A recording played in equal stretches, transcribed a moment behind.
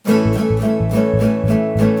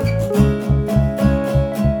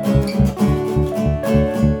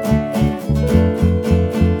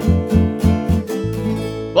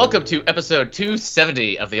welcome to episode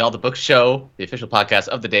 270 of the All the Books Show, the official podcast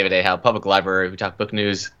of the David A. Howe Public Library. We talk book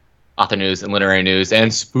news, author news, and literary news,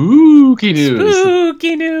 and spooky news.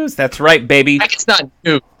 Spooky news. That's right, baby. Like it's not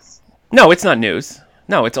news. No, it's not news.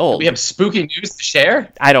 No, it's old. We have spooky news to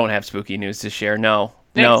share? I don't have spooky news to share. No.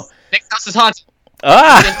 No. Nick's house is haunted.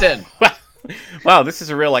 Ah! Wow, this is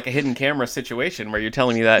a real, like, a hidden camera situation where you're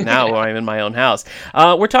telling me that now while I'm in my own house.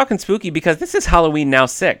 We're talking spooky because this is Halloween Now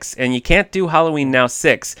 6, and you can't do Halloween Now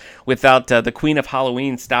 6 without the Queen of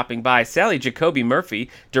Halloween stopping by. Sally Jacoby Murphy,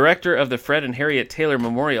 director of the Fred and Harriet Taylor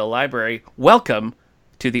Memorial Library. Welcome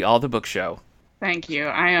to the All the Book Show. Thank you.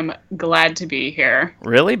 I am glad to be here.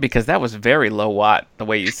 Really? Because that was very low watt, the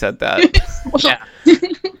way you said that. Yeah.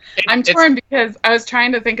 I'm torn because I was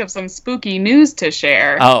trying to think of some spooky news to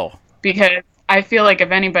share. Oh. Because I feel like if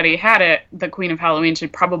anybody had it, the Queen of Halloween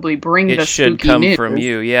should probably bring the spooky news. It should come from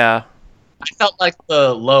you, yeah. I felt like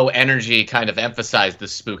the low energy kind of emphasized the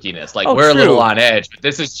spookiness. Like, Oh, we're true. a little on edge, but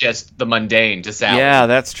this is just the mundane to Sally. Yeah,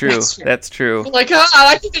 that's true. That's true. Like,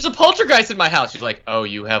 I think there's a poltergeist in my house. She's like, oh,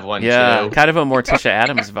 you have one Yeah, too. kind of a Morticia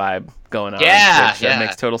Adams vibe going on. Yeah, which, yeah.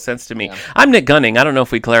 makes total sense to me. Yeah. I'm Nick Gunning. I don't know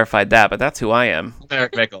if we clarified that, but that's who I am.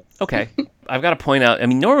 Eric Mickle. Okay. I've got to point out, I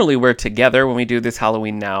mean, normally we're together when we do this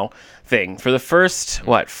Halloween Now thing. For the first,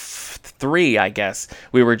 three, I guess,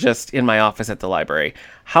 we were just in my office at the library.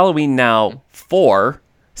 Halloween Now 4,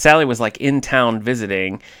 Sally was like in town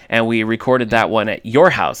visiting, and we recorded that one at your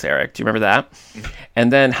house, Eric. Do you remember that?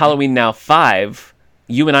 And then Halloween Now 5,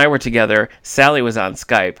 you and I were together. Sally was on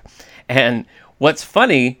Skype. And what's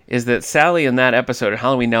funny is that Sally in that episode of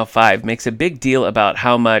Halloween Now 5 makes a big deal about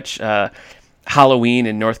how much Halloween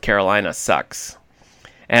in North Carolina sucks.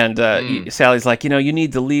 And Sally's like, you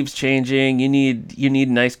need the leaves changing. You need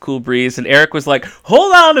a nice cool breeze. And Eric was like,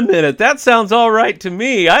 hold on a minute. That sounds all right to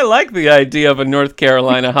me. I like the idea of a North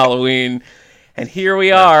Carolina Halloween. And here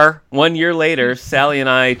we are, 1 year later, Sally and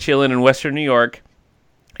I chilling in Western New York.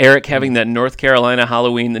 Eric having that North Carolina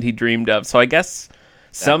Halloween that he dreamed of. So I guess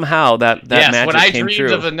somehow that magic when I came dreamed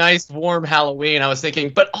true. of a nice warm Halloween, I was thinking,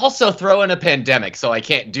 but also throw in a pandemic, so I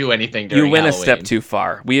can't do anything during You went Halloween. a step too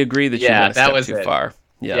far. We agree that you went a step too far.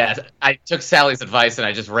 Yeah, I took Sally's advice and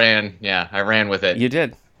I just ran. Yeah, I ran with it. You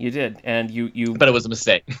did, and you. But it was a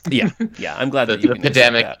mistake. Yeah. I'm glad the that you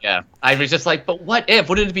pandemic. that. Yeah, I was just like, but what if?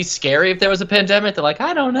 Wouldn't it be scary if there was a pandemic? They're like,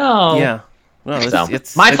 I don't know. Yeah. Well,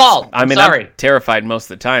 it's my fault. I'm sorry. I'm terrified most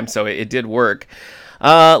of the time, so it did work.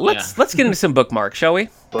 Let's get into some bookmarks, shall we?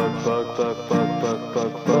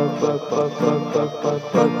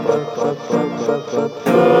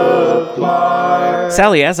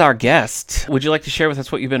 Sally, as our guest, would you like to share with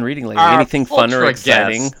us what you've been reading lately? Our Anything fun or ultra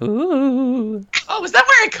exciting? guest. Ooh. Oh, is that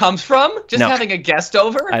where it comes from? Just No. having a guest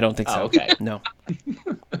over? I don't think so. Oh, okay. No.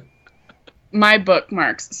 My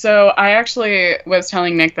bookmarks. So I actually was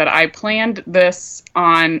telling Nick that I planned this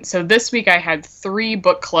so this week I had 3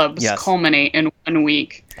 book clubs culminate in 1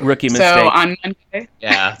 week. Rookie mistake. So on Monday,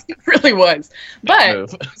 Yeah. it really was. But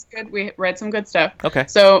move. it was good. We read some good stuff. Okay.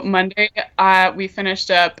 So Monday, we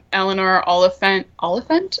finished up Eleanor Oliphant.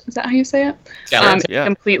 Oliphant? Is that how you say it? Yeah.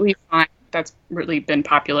 Completely Fine. That's really been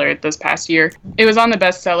popular this past year. It was on the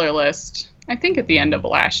bestseller list, I think, at the end of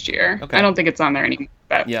last year. Okay. I don't think it's on there anymore.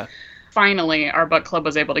 But Yeah. finally, our book club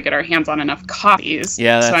was able to get our hands on enough copies.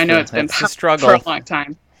 Yeah, so I know it's been a struggle for a long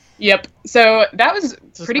time. Yep. So that was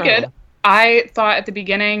pretty good. I thought at the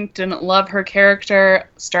beginning, didn't love her character,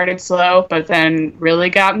 started slow, but then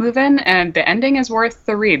really got moving, and the ending is worth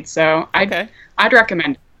the read. So I'd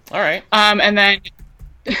recommend it. All right. And then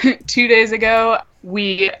 2 days ago,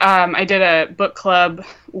 I did a book club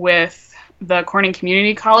with the Corning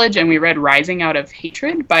Community College, and we read Rising Out of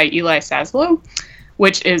Hatred by Eli Saslow,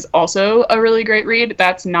 which is also a really great read.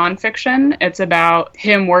 That's nonfiction. It's about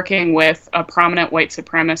him working with a prominent white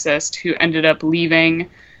supremacist who ended up leaving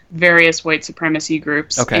various white supremacy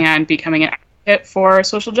groups and becoming an advocate for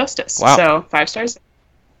social justice. Wow. So 5 stars.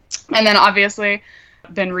 And then obviously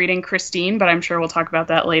been reading Christine, but I'm sure we'll talk about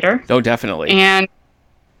that later. Oh, definitely. And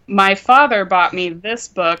my father bought me this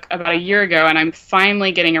book about a year ago, and I'm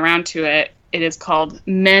finally getting around to it. It is called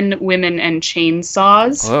Men, Women, and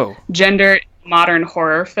Chainsaws. Whoa. Gender in Modern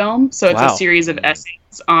Horror Film. So it's Wow. a series of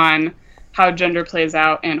essays on how gender plays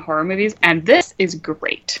out in horror movies. And this is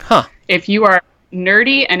great. Huh. If you are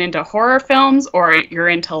nerdy and into horror films, or you're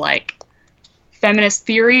into like feminist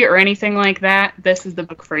theory or anything like that, this is the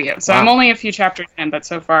book for you. So Wow. I'm only a few chapters in, but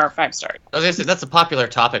so far 5 stars. I was gonna say, that's a popular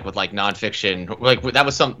topic with like nonfiction. Like there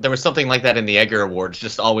was something like that in the Edgar Awards,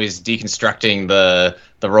 just always deconstructing the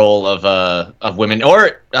role of women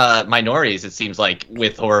or minorities. It seems like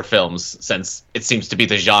with horror films, since it seems to be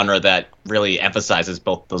the genre that really emphasizes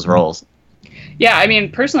both those roles. Yeah, I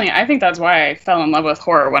mean, personally, I think that's why I fell in love with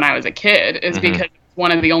horror when I was a kid, is because it's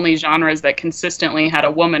one of the only genres that consistently had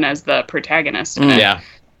a woman as the protagonist in it. Yeah.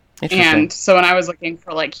 And so when I was looking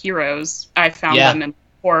for like heroes, I found them in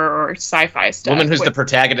horror or sci-fi stuff. Woman who's the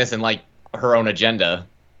protagonist and like her own agenda.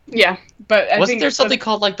 Yeah, but I wasn't think there something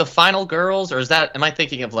called like The Final Girls, or am I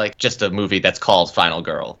thinking of like just a movie that's called Final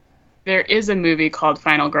Girl? There is a movie called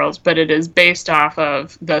Final Girls, but it is based off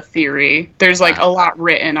of the theory. There's like a lot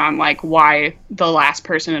written on like why the last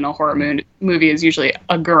person in a horror movie is usually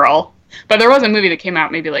a girl. But there was a movie that came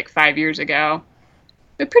out maybe like 5 years ago.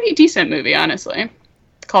 A pretty decent movie, honestly,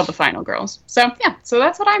 called The Final Girls. So yeah, so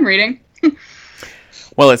that's what I'm reading.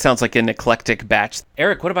 Well, it sounds like an eclectic batch.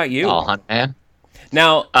 Eric, what about you? Oh, Hunt Man.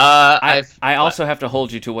 Now, I also have to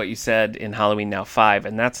hold you to what you said in Halloween Now 5,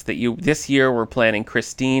 and that's that you this year we're planning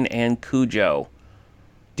Christine and Cujo.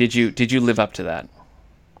 Did you live up to that?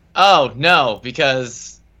 Oh, no,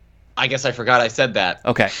 because I guess I forgot I said that.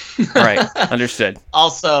 Okay. All right. Understood.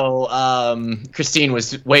 Also, Christine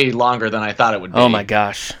was way longer than I thought it would be. Oh my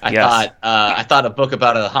gosh. I thought a book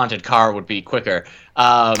about a haunted car would be quicker.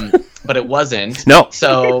 But it wasn't. No.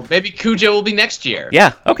 So maybe Cujo will be next year.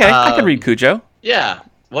 Yeah. Okay. I can read Cujo. Yeah.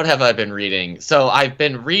 What have I been reading? So I've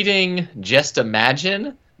been reading Just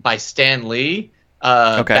Imagine by Stan Lee.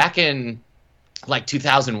 Back in like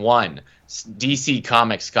 2001, DC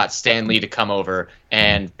Comics got Stan Lee to come over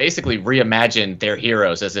and basically reimagine their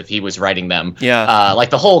heroes as if he was writing them. Yeah. Like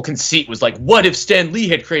the whole conceit was like, what if Stan Lee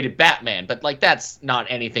had created Batman? But like that's not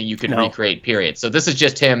anything you could recreate, period. So this is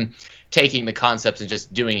just him taking the concepts and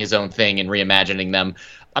just doing his own thing and reimagining them.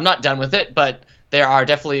 I'm not done with it, but there are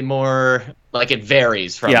definitely more, like it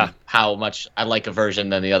varies from how much I like a version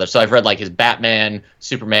than the other. So I've read like his Batman,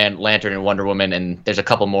 Superman, Lantern, and Wonder Woman, and there's a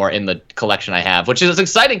couple more in the collection I have, which is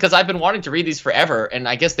exciting because I've been wanting to read these forever, and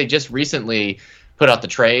I guess they just recently put out the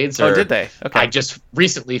trades. Oh, did they? Okay. I just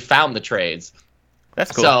recently found the trades.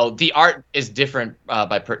 That's cool. So the art is different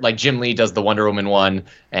like Jim Lee does the Wonder Woman one,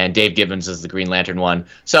 and Dave Gibbons does the Green Lantern one.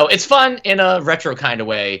 So it's fun in a retro kind of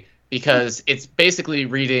way because it's basically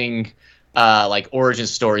reading like origin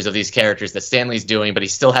stories of these characters that Stan Lee's doing, but he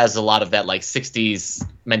still has a lot of that like 60s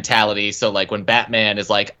mentality. So like when Batman is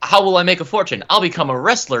like, how will I make a fortune? I'll become a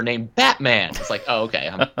wrestler named Batman. It's like, oh, okay,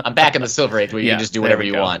 I'm back in the Silver Age where you can just do whatever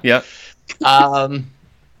you want. Yep.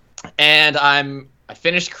 And I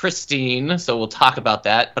finished Christine, so we'll talk about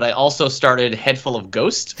that. But I also started Head Full of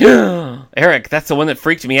Ghost. Eric, that's the one that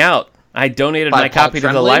freaked me out. I donated my copy to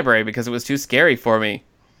the library because it was too scary for me.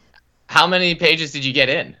 How many pages did you get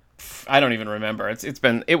in? I don't even remember.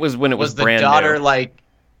 It was when it was the brand daughter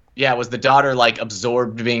new. Was the daughter like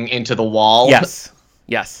absorbed being into the wall?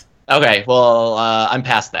 Yes. Okay, well, I'm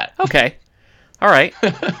past that. Okay. All right.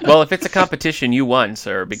 Well, if it's a competition, you won,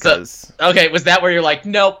 sir, because... Okay, was that where you're like,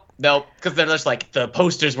 nope, because they're just like, the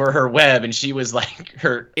posters were her web, and she was like,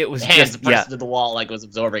 her hands pressed to the wall like it was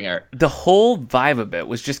absorbing her. The whole vibe of it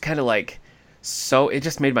was just kind of like, so, it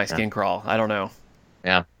just made my skin crawl. I don't know.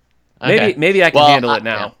 Yeah. Okay. Maybe I can handle it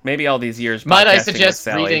now. Yeah. Maybe all these years. Might I suggest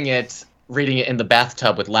reading it in the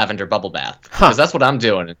bathtub with lavender bubble bath? Because that's what I'm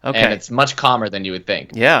doing, and it's much calmer than you would think.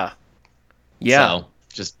 Yeah. So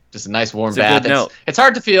just a nice warm bath. It's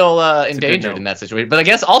hard to feel endangered in that situation, but I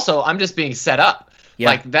guess also I'm just being set up. Yeah.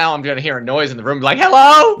 Like now I'm gonna hear a noise in the room, be like,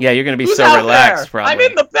 "Hello." Yeah, you're gonna be Who's so relaxed. There? Probably. I'm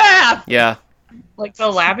in the bath. Yeah. Like the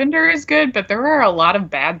lavender is good, but there are a lot of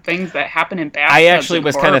bad things that happen in bathtubs. I actually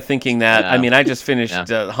was kind of thinking that. Yeah. I mean, I just finished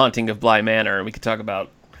Haunting of Bly Manor, and we could talk about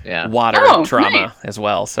water trauma as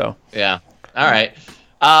well. So yeah, all right.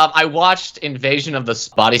 I watched Invasion of the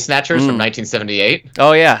Body Snatchers from 1978.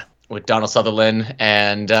 Oh yeah, with Donald Sutherland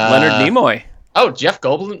and Leonard Nimoy. Oh, Jeff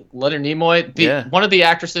Goldblum, Leonard Nimoy. One of the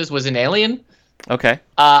actresses was in Alien. Okay.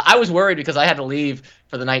 I was worried because I had to leave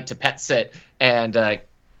for the night to pet sit, and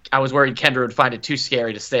I was worried Kendra would find it too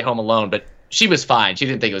scary to stay home alone, but she was fine. She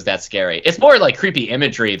didn't think it was that scary. It's more like creepy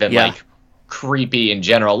imagery than like creepy in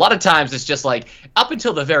general. A lot of times it's just like up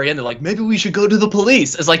until the very end, they're like, maybe we should go to the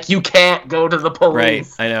police. It's like, you can't go to the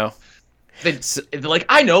police. Right, I know. They're like,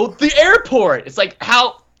 I know, the airport. It's like,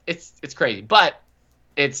 how it's crazy, but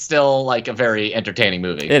it's still like a very entertaining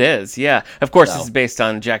movie. It is, yeah. Of course, it's based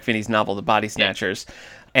on Jack Finney's novel, The Body Snatchers.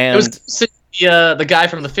 And it was the guy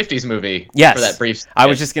from the 50s movie. Yes. For that brief. I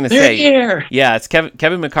was just going to say. Yeah, it's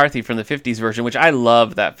Kevin McCarthy from the 50s version, which I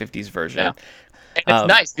love that 50s version. And it's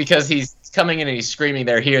nice because he's coming in and he's screaming,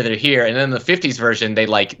 they're here. And then the 50s version, they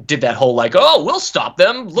like did that whole like, oh, we'll stop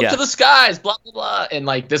them. Look to the skies, blah, blah, blah. And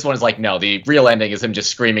like this one is like, no, the real ending is him just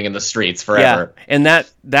screaming in the streets forever. Yeah. And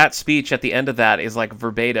that speech at the end of that is like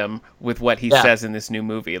verbatim with what he says in this new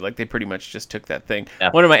movie. Like they pretty much just took that thing.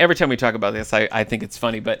 Yeah. Every time we talk about this, I think it's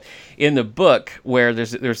funny. But in the book where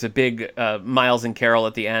there's a big Miles and Carol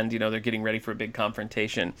at the end, they're getting ready for a big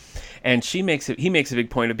confrontation. And he makes a big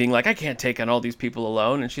point of being like, I can't take on all these people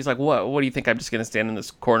alone. And she's like, what do you think? I'm just going to stand in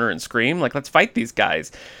this corner and scream? Like, let's fight these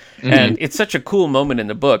guys. Mm-hmm. And it's such a cool moment in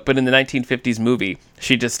the book. But in the 1950s movie,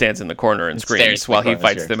 she just stands in the corner and screams while he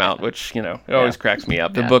fights them out, which, it always cracks me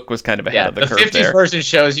up. The book was kind of ahead of the curve there. The 50s version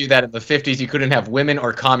shows you that in the 50s, you couldn't have women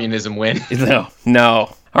or communism win.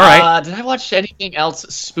 No. All right. Did I watch anything else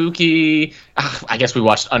spooky? I guess we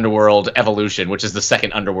watched Underworld Evolution, which is the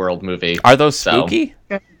second Underworld movie. Are those spooky?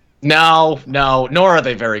 No, nor are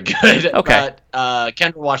they very good. Okay. But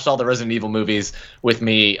Kendra watched all the Resident Evil movies with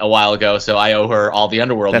me a while ago, so I owe her all the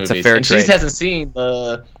Underworld movies. That's a fair trade. She hasn't seen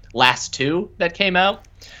the last two that came out.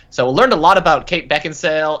 So we learned a lot about Kate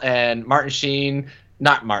Beckinsale and Michael Sheen.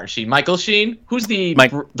 Who's the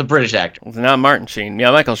British actor? It's not Martin Sheen.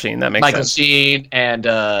 Yeah, Michael Sheen. That makes sense. Michael Sheen and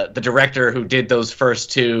the director who did those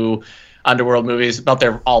first two Underworld movies, about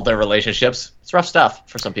all their relationships. It's rough stuff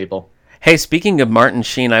for some people. Hey, speaking of Martin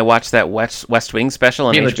Sheen, I watched that West Wing special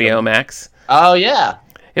on HBO Max. Oh, yeah.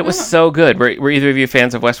 It was so good. Were either of you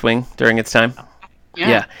fans of West Wing during its time?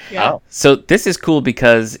 Yeah. Oh. So this is cool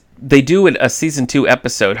because they do a season 2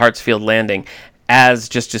 episode, Hartsfield Landing, as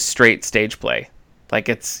just a straight stage play. Like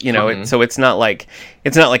it's, so it's not like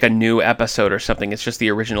a new episode or something. It's just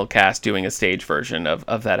the original cast doing a stage version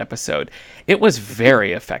of that episode. It was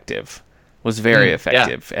very effective.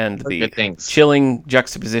 And the chilling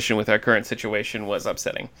juxtaposition with our current situation was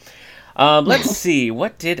upsetting. Let's see.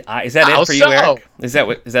 What did I? Is that it for you, Eric? Is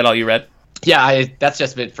that all you read? Yeah, that's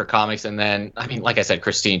just it for comics. And then, like I said,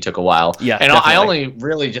 Christine took a while. Yeah, and definitely. I only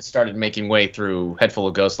really just started making way through Head Full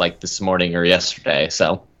of Ghosts like this morning or yesterday.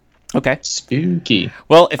 So okay, spooky.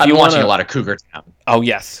 Well, if you're watching a lot of Cougar Town. Oh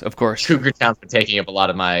yes, of course. Cougar Town's been taking up a lot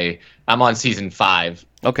of my. I'm on season 5.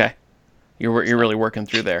 Okay, you're really working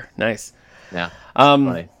through there. Nice. Yeah.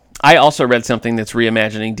 I also read something that's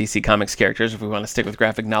reimagining DC Comics characters, if we want to stick with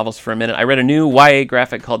graphic novels for a minute. I read a new YA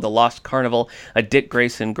graphic called The Lost Carnival, a Dick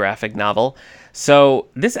Grayson graphic novel. So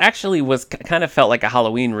this actually kind of felt like a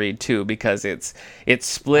Halloween read, too, because it's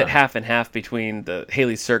split half and half between the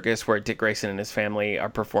Haley Circus, where Dick Grayson and his family are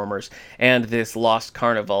performers, and this Lost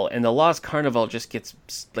Carnival. And the Lost Carnival just gets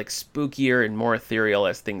like spookier and more ethereal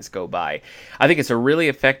as things go by. I think it's a really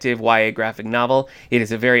effective YA graphic novel. It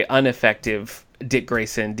is a very ineffective Dick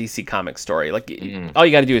Grayson DC Comics story. Like all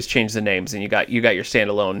you got to do is change the names, and you got your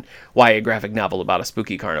standalone YA graphic novel about a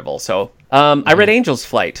spooky carnival. So I read Angel's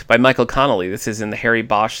Flight by Michael Connelly. This is in the Harry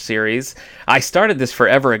Bosch series. I started this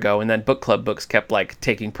forever ago, and then book club books kept like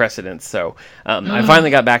taking precedence. So I finally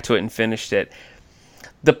got back to it and finished it.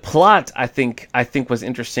 The plot, I think was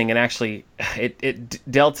interesting, and actually it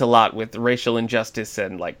dealt a lot with racial injustice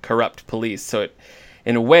and like corrupt police. So it,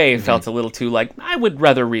 in a way, felt a little too like, I would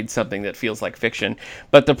rather read something that feels like fiction.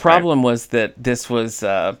 But the problem was that this was,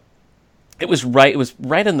 it was right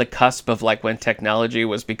on the cusp of like when technology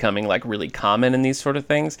was becoming like really common in these sort of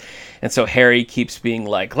things. And so Harry keeps being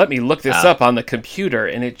like, let me look this up on the computer.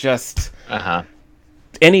 And it just,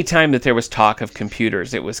 anytime that there was talk of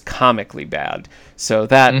computers, it was comically bad. So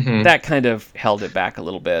that kind of held it back a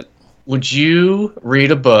little bit. Would you read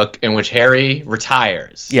a book in which Harry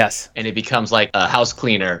retires? Yes. And he becomes like a house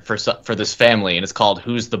cleaner for this family, and it's called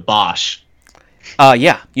Who's the Bosch?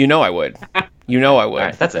 Yeah, I would. All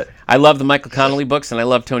right, that's it. I love the Michael Connelly books, and I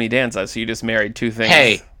love Tony Danza, so you just married two things.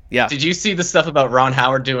 Hey, yeah. Did you see the stuff about Ron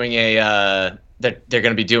Howard doing they're going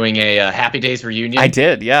to be doing a Happy Days reunion? I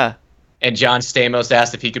did, yeah. And John Stamos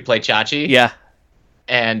asked if he could play Chachi. Yeah.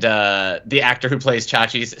 And the actor who plays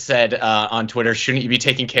Chachi said on Twitter, "Shouldn't you be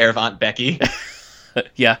taking care of Aunt Becky?"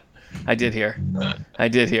 Yeah, I did hear.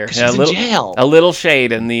 She's in jail. A little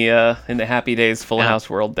shade in the Happy Days Full House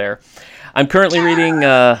world there. I'm currently reading.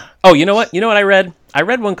 You know what? I read? I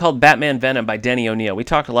read one called Batman Venom by Denny O'Neil. We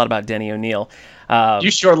talked a lot about Denny O'Neil.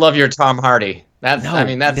 You sure love your Tom Hardy. That's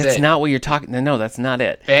it. Not what you're talking. No, that's not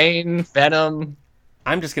it. Bane, Venom.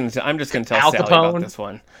 I'm just gonna tell Al Sally Capone. about this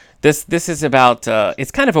one. This is about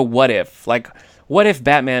it's kind of a what if. Like, what if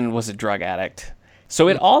Batman was a drug addict? So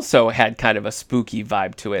it also had kind of a spooky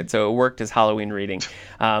vibe to it. So it worked as Halloween reading.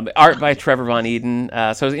 Art by Trevor Von Eden.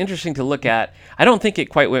 So it was interesting to look at. I don't think it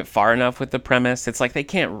quite went far enough with the premise. It's like they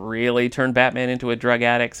can't really turn Batman into a drug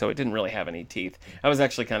addict, so it didn't really have any teeth. I was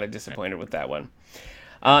actually kind of disappointed with that one.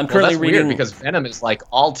 I'm Well, currently that's reading weird because Venom is like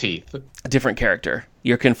all teeth. a different character.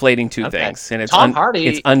 You're conflating two Okay. things, and it's Tom Hardy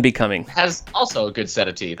it's unbecoming. has also a good set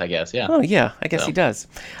of teeth, I guess. Yeah. Oh yeah, I guess So. he does.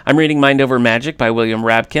 I'm reading Mind Over Magic by William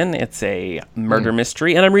Rabkin. It's a murder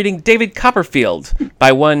mystery, and I'm reading David Copperfield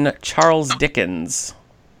by one Charles Dickens.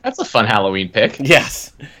 That's a fun Halloween pick.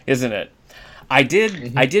 Yes, isn't it? I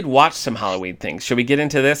did watch some Halloween things. Should we get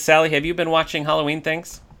into this, Sally? Have you been watching Halloween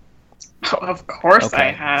things? Oh, of course Okay.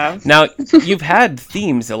 I have. Now, you've had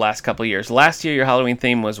themes the last couple of years. Last year, your Halloween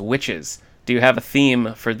theme was witches. Do you have a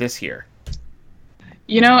theme for this year?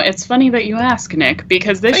 You know, it's funny that you ask, Nick,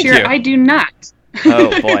 because this Thank year you. I do not.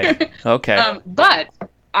 Oh, boy. Okay. But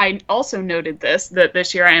I also noted that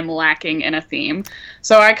this year I am lacking in a theme.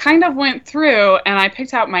 So I kind of went through and I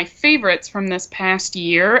picked out my favorites from this past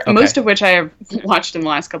year, Okay. most of which I have watched in the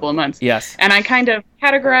last couple of months. Yes. And I kind of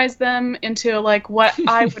categorized them into like what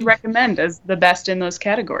I would recommend as the best in those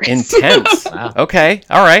categories. Intense. Wow. Okay.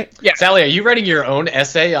 All right. Yeah. Sally, are you writing your own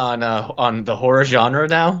essay on the horror genre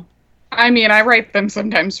now? I mean, I write them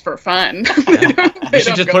sometimes for fun. You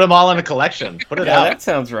should just put them all in a collection. Put it Yeah, out. that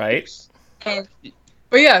sounds right.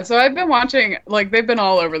 But yeah, so I've been watching, like, they've been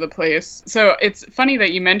all over the place. So it's funny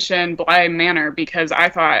that you mentioned Bly Manor because I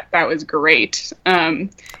thought that was great.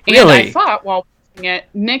 And Really? I thought while watching it,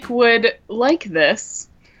 Nick would like this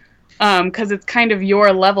because it's kind of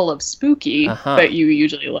your level of spooky that you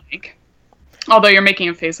usually like. Although you're making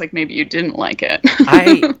a face like maybe you didn't like it.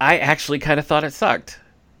 I actually kind of thought it sucked.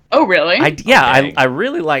 Oh, really? Okay. I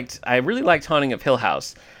really liked Haunting of Hill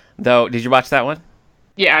House. Though, did you watch that one?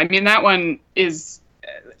 Yeah, I mean, that one is,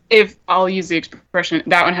 if I'll use the expression,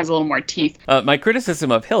 that one has a little more teeth. My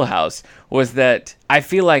criticism of Hill House was that I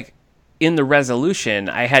feel like in the resolution,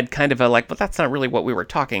 I had kind of a like, but that's not really what we were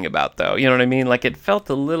talking about, though. You know what I mean? Like, it felt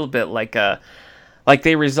a little bit like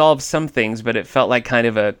they resolved some things, but it felt like kind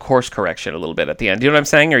of a course correction a little bit at the end. Do you know what I'm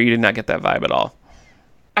saying? Or you did not get that vibe at all?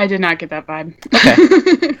 I did not get that vibe.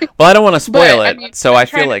 Okay. Well, I don't want to spoil But, I it, mean, so I'm I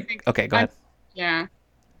trying feel to like... think- Okay, go ahead. Yeah.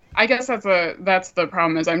 I guess that's the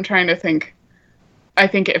problem is I'm trying to think. I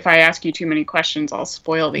think if I ask you too many questions, I'll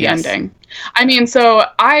spoil the Yes. ending. I mean, so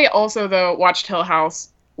I also, though, watched Hill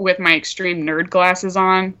House with my extreme nerd glasses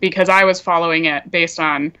on because I was following it based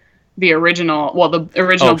on the original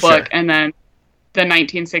book sure. and then the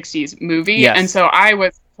 1960s movie. Yes. And so I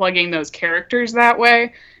was plugging those characters that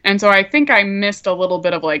way. And so I think I missed a little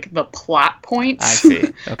bit of like the plot points. I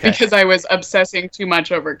see. Okay. Because I was obsessing too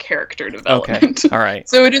much over character Okay. development. All right.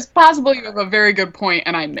 So it is possible you have a very good point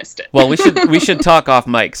and I missed it. Well, we should talk off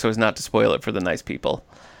mic so as not to spoil it for the nice people.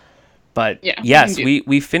 But Yeah, yes, we can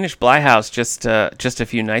we finished Bly House just a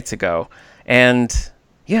few nights ago, and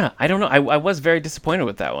yeah, I don't know. I was very disappointed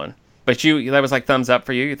with that one. But that was like thumbs up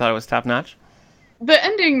for you. You thought it was top notch. The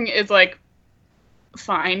ending is like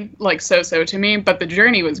fine, like so to me, but the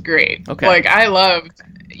journey was great. Okay. Like I loved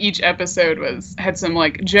each episode had some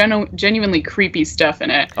like genuinely creepy stuff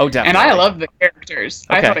in it. Oh, definitely. And I loved the characters.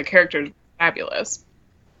 I Okay. thought the characters were fabulous.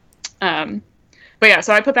 But yeah,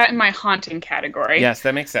 so I put that in my haunting category. Yes,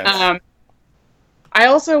 that makes sense. I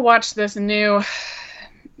also watched this new.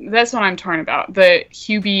 That's what I'm torn about. The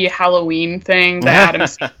Hubie Halloween thing that Adam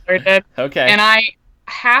Sandler did. Okay. And I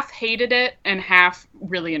half hated it and half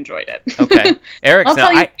really enjoyed it. Okay. Eric, I'll now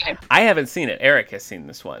tell you why. I haven't seen it. Eric has seen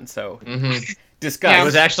this one, so discuss. Yeah. It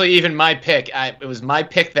was actually even my pick. It was my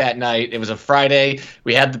pick that night. It was a Friday.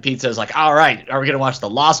 We had the pizza. I was like, all right, are we going to watch The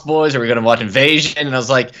Lost Boys? Are we going to watch Invasion? And I was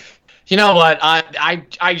like, you know what?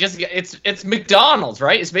 I just, it's McDonald's,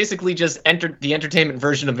 right? It's basically just the entertainment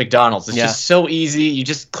version of McDonald's. It's just so easy. You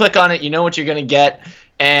just click on it. You know what you're going to get.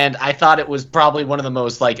 And I thought it was probably one of the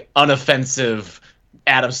most like unoffensive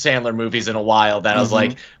Adam Sandler movies in a while that I was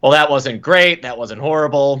like, well, that wasn't great. That wasn't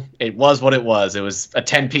horrible. It was what it was. It was a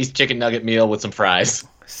 10-piece chicken nugget meal with some fries.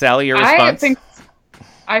 Sally, your response?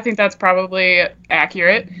 I think that's probably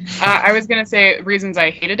accurate. I was going to say reasons I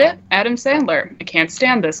hated it. Adam Sandler. I can't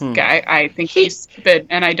stand this guy. I think he's stupid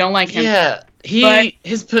and I don't like him. Yeah.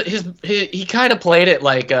 He kind of played it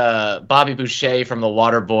like Bobby Boucher from The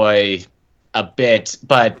Waterboy a bit,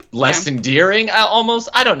 but less endearing almost.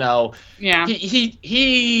 I don't know. Yeah.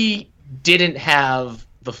 He didn't have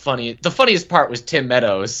the funniest part was Tim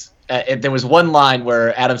Meadows. There was one line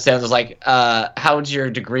where Adam Sandler was like, how's your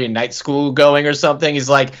degree in night school going or something? He's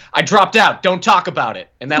like, I dropped out. Don't talk about it.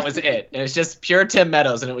 And that was it. And it's just pure Tim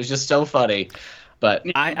Meadows, and it was just so funny. But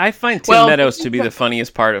I find Tim Meadows to be the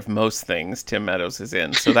funniest part of most things Tim Meadows is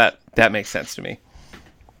in, so that makes sense to me.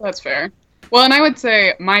 That's fair. Well, and I would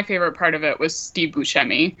say my favorite part of it was Steve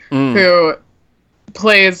Buscemi, who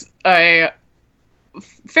plays a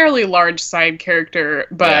fairly large side character,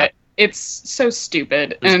 but it's so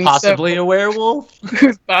stupid Who's and possibly a werewolf.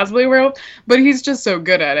 who's possibly a werewolf, but he's just so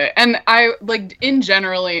good at it. And I like in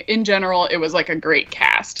general, it was like a great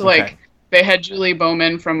cast. Okay. Like they had Julie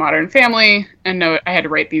Bowman from Modern Family, and I had to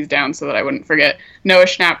write these down so that I wouldn't forget. Noah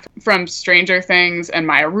Schnapp from Stranger Things, and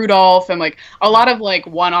Maya Rudolph, and like a lot of like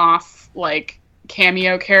one-off like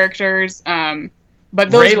cameo characters. But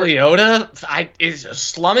those Ray Liotta is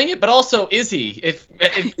slumming it, but also is he? If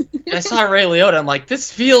I saw Ray Liotta, I'm like, this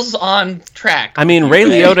feels on track. I mean, Ray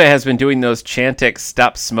Liotta has been doing those Chantix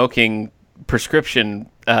stop smoking prescription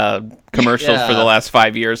commercials for the last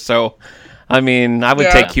 5 years. So, I mean, I would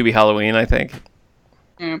take QB Halloween, I think.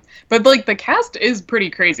 Yeah. But like the cast is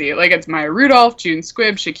pretty crazy. Like it's Maya Rudolph, June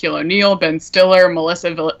Squibb, Shaquille O'Neal, Ben Stiller,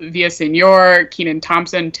 Melissa Villaseñor, Kenan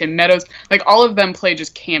Thompson, Tim Meadows. Like all of them play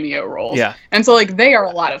just cameo roles. Yeah. And so like they are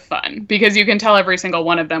a lot of fun because you can tell every single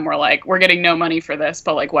one of them were like, we're getting no money for this,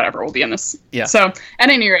 but like whatever, we'll be in this. Yeah. So at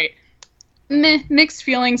any rate, mixed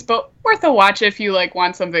feelings, but worth a watch if you like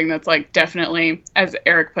want something that's like definitely, as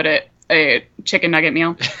Eric put it, a chicken nugget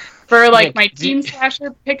meal. For like my teen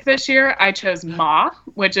slasher pick this year, I chose Ma,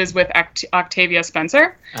 which is with Octavia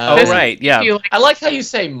Spencer. Oh, right, yeah. I like how you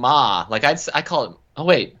say Ma. Like I call it. Oh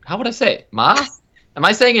wait, how would I say it? Ma? Am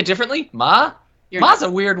I saying it differently? Ma? Ma's a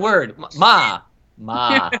weird word. Ma.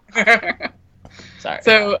 Sorry.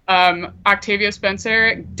 So Octavia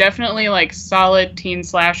Spencer, definitely like solid teen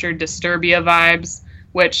slasher Disturbia vibes,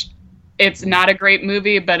 which it's not a great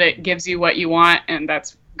movie, but it gives you what you want, and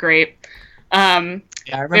that's great.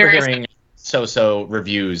 Yeah, I remember hearing so-so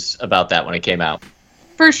reviews about that when it came out.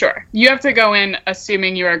 For sure. You have to go in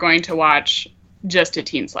assuming you are going to watch just a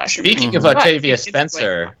teen slasher movie. Speaking of Octavia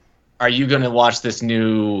Spencer, are you going to watch this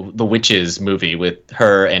new The Witches movie with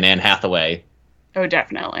her and Anne Hathaway? Oh,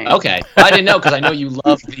 definitely. Okay. I didn't know because I know you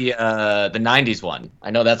love the 90s one. I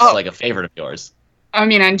know that's like a favorite of yours. I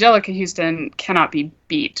mean, Angelica Houston cannot be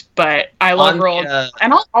beat, but I love her old,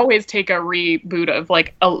 and I'll always take a reboot of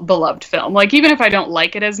like a beloved film. Like even if I don't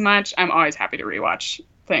like it as much, I'm always happy to rewatch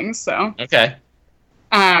things. So okay.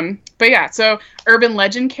 But yeah, so urban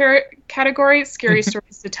legend category, scary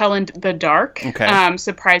stories to tell in the dark. Okay.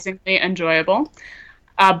 Surprisingly enjoyable.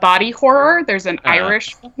 Body horror. There's an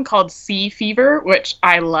Irish film called Sea Fever, which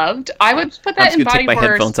I loved. I would put that in body take my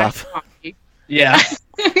horror. Headphones off. Yeah.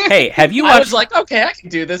 Hey, have you watched? I was like, okay, I can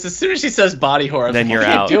do this. As soon as she says body horror, then you're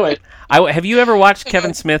I out. do it. Have you ever watched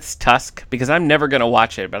Kevin Smith's Tusk? Because I'm never going to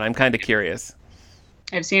watch it, but I'm kind of curious.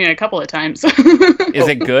 I've seen it a couple of times. Is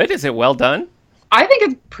it good? Is it well done? I think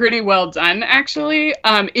it's pretty well done, actually.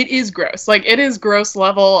 It is gross. Like, it is gross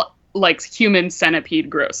level, like human centipede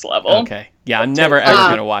gross level. Okay. Yeah, I'm never ever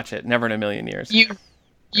going to watch it. Never in a million years.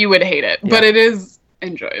 You would hate it, but it is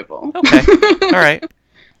enjoyable. Okay. All right.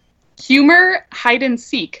 Humor, hide and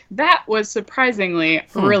seek. That was surprisingly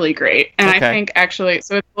really great. And I think actually,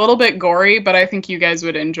 so it's a little bit gory, but I think you guys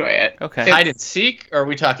would enjoy it. Okay. Hide and seek, or are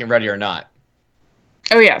we talking Ready or Not?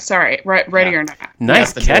 Oh yeah, sorry. Ready or Not.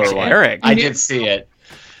 Nice catch, Eric. I did see it.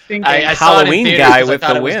 I saw Halloween it in guy theaters with I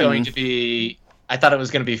thought the it was win. going to be. I thought it was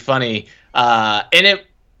going to be funny, and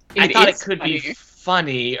I thought it could be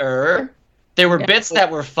funnier. There were bits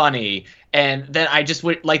that were funny, and then I just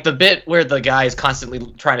would like the bit where the guy is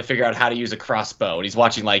constantly trying to figure out how to use a crossbow, and he's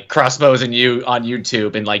watching like crossbows and you on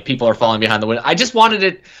YouTube, and like people are falling behind the window. I just wanted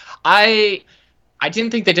it. I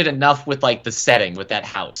didn't think they did enough with like the setting with that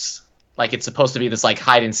house. Like it's supposed to be this like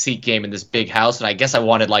hide and seek game in this big house, and I guess I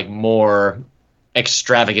wanted like more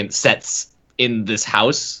extravagant sets in this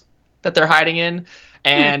house that they're hiding in,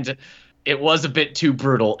 and it was a bit too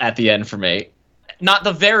brutal at the end for me. Not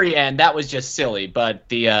the very end, that was just silly, but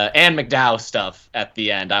the Anne McDowell stuff at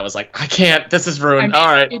the end, I was like, I can't, this is ruined. All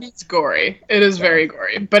right. It is gory. It is very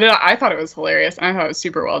gory. But I thought it was hilarious, and I thought it was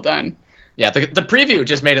super well done. Yeah, the preview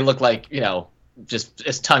just made it look like, just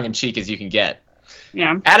as tongue-in-cheek as you can get.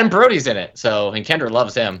 Yeah. Adam Brody's in it, and Kendra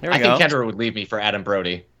loves him. There we I think go. Kendra would leave me for Adam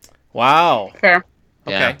Brody. Wow. Fair.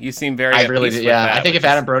 Okay, Yeah. you seem very I at really peace did, with yeah. that, I think which if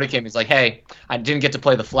Adam Brody came, he's like, hey, I didn't get to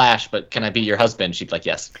play the Flash, but can I be your husband? She'd be like,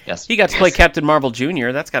 yes. He got to play Captain Marvel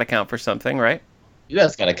Jr. That's got to count for something, right?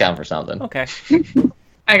 That's got to count for something. Okay.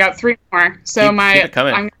 I got 3 more. So Keep it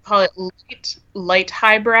coming. I'm going to call it light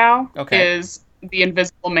highbrow is The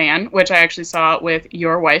Invisible Man, which I actually saw with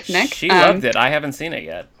your wife, Nick. She loved it. I haven't seen it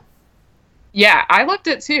yet. Yeah, I loved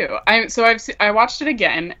it too. I watched it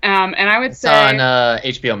again, and I would It's say on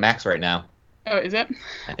HBO Max right now. Oh, is it?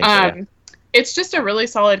 I think so, yeah. It's just a really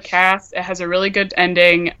solid cast. It has a really good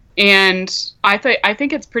ending. and I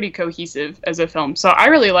think it's pretty cohesive as a film. So I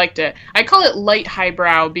really liked it. I call it light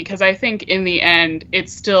highbrow because I think in the end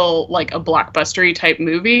it's still like a blockbustery type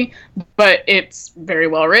movie, but it's very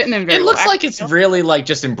well written and very. It looks well like it's really like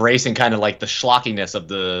just embracing kind of like the schlockiness of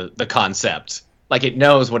the concept. Like it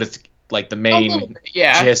knows what it's like. The main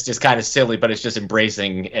gist is kind of silly, but it's just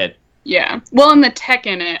embracing it. Yeah. Well, and the tech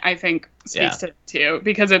in it, I think, speaks to it too,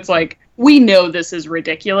 because it's like, we know this is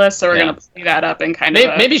ridiculous, so we're going to play that up and kind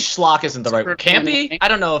of... Maybe schlock isn't the right word. Campy? I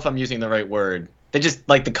don't know if I'm using the right word. They just,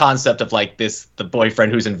 like, the concept of, like, the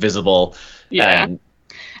boyfriend who's invisible. Yeah.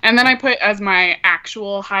 And then I put as my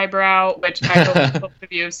actual highbrow, which I hope both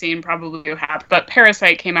of you have seen, probably you have, but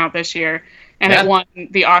Parasite came out this year, and it won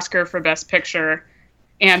the Oscar for Best Picture.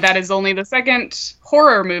 And that is only the second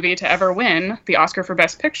horror movie to ever win the Oscar for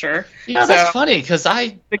Best Picture. Yeah, so, that's funny, because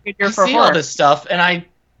I see all this stuff, and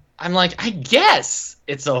I'm like, I guess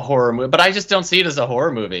it's a horror movie, but I just don't see it as a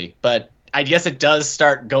horror movie. But I guess it does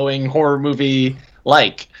start going horror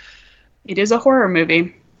movie-like. It is a horror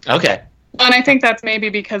movie. Okay. And I think that's maybe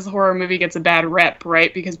because the horror movie gets a bad rep,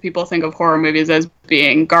 right? Because people think of horror movies as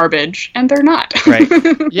being garbage, and they're not. Right.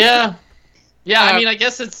 Yeah. Yeah, I mean, I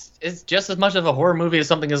guess it's just as much of a horror movie as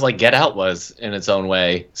something as like Get Out was in its own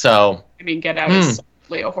way. So I mean, Get Out is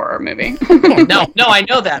solely a horror movie. No, I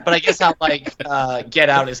know that, but I guess how like Get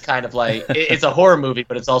Out is kind of like it's a horror movie,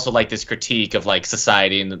 but it's also like this critique of like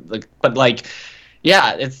society and like, but like,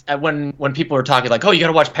 yeah, it's when people are talking like, oh, you got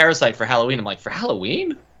to watch Parasite for Halloween. I'm like, for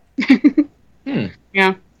Halloween?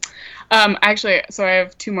 Yeah. Actually, so I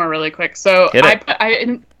have two more really quick. So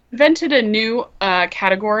I invented a new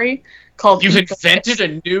category called. You've invented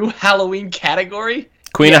a new Halloween category?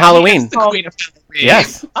 Queen of Halloween. The Queen of Halloween.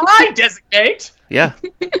 Yes. I designate. Yeah.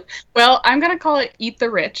 Well, I'm going to call it Eat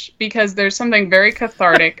the Rich because there's something very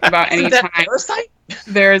cathartic about any time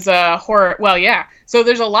there's a horror. Well, yeah. So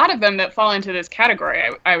there's a lot of them that fall into this category,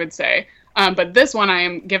 I would say. But this one I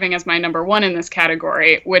am giving as my number one in this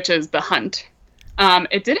category, which is The Hunt.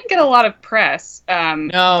 It didn't get a lot of press.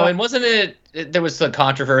 No, and wasn't it? There was some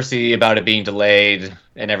controversy about it being delayed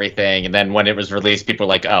and everything, and then when it was released, people were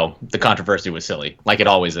like, "Oh, the controversy was silly," like it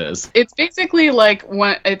always is. It's basically like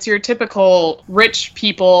it's your typical rich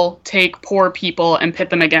people take poor people and pit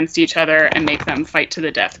them against each other and make them fight to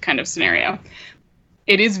the death kind of scenario.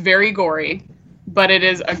 It is very gory, but it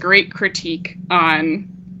is a great critique on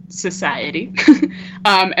society,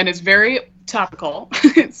 and it's very topical.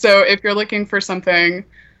 So if you're looking for something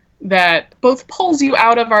that both pulls you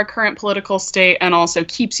out of our current political state and also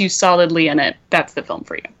keeps you solidly in it, that's the film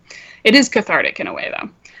for you. It is cathartic in a way, though.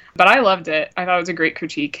 But I loved it. I thought it was a great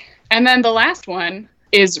critique. And then the last one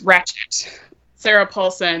is Ratchet. Sarah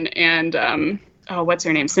Paulson and, what's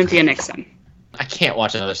her name? Cynthia Nixon. I can't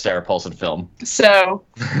watch another Sarah Paulson film. So,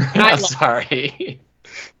 I'm sorry.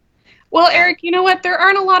 Well, Eric, you know what? There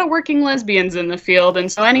aren't a lot of working lesbians in the field,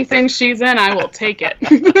 and so anything she's in, I will take it.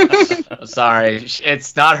 Sorry.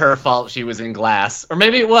 It's not her fault she was in Glass. Or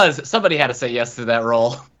maybe it was. Somebody had to say yes to that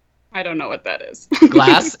role. I don't know what that is.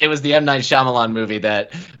 Glass? It was the M. Night Shyamalan movie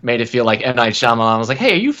that made it feel like M. Night Shyamalan was like,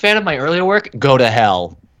 hey, are you a fan of my earlier work? Go to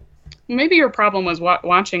hell. Maybe your problem was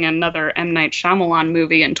watching another M. Night Shyamalan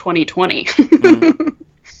movie in 2020.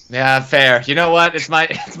 Yeah, fair. You know what? It's my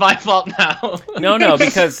fault now. No,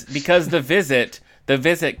 because the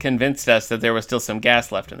visit convinced us that there was still some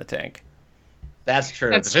gas left in the tank. That's true.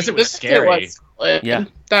 The visit was scary. Yeah,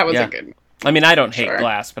 that was a good one. I mean, I don't hate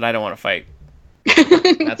Glass, but I don't want to fight.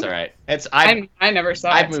 That's all right. I never saw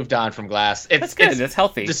it. I've moved on from Glass. That's good. It's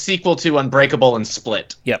healthy. The sequel to Unbreakable and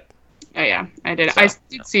Split. Yep. Oh yeah, I did. I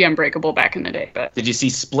did see Unbreakable back in the day, but did you see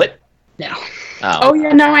Split? No. Oh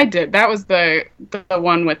yeah, no, I did. That was the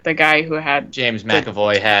one with the guy who had James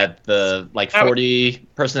McAvoy had the 40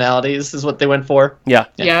 personalities is what they went for. Yeah.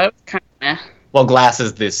 Yeah, it was kind of meh. Well, Glass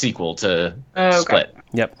is the sequel to Split. Gotcha.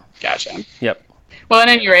 Yep. Gotcha. Yep. Well, at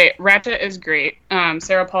any rate, Ratchet is great.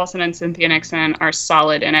 Sarah Paulson and Cynthia Nixon are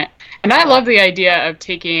solid in it. And I love the idea of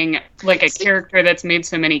taking like a character that's made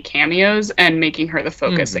so many cameos and making her the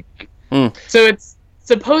focus again. So it's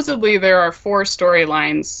supposedly there are 4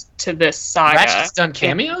 storylines to this saga. Ratchet's done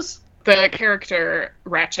cameos? The character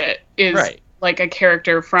Ratchet is like a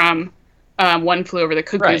character from One Flew Over the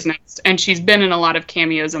Cuckoo's Nest, and she's been in a lot of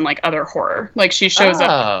cameos in like other horror. Like she shows up.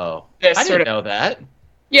 Oh, I didn't know that.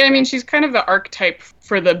 Yeah, I mean she's kind of the archetype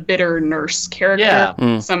for the bitter nurse character.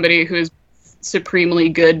 Yeah. Somebody who is supremely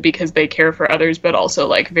good because they care for others, but also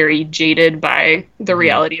like very jaded by the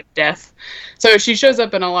reality of death. So she shows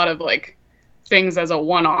up in a lot of like things as a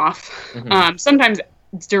one-off. Sometimes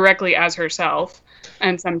directly as herself,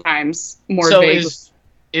 and sometimes more vague.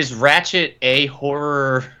 Is Ratchet a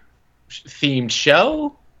horror themed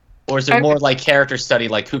show? Or is it more like character study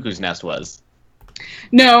like Cuckoo's Nest was?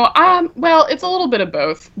 No, well, it's a little bit of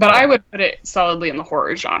both, but I would put it solidly in the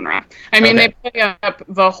horror genre. I mean, they play up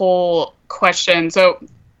the whole question. So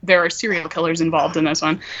there are serial killers involved in this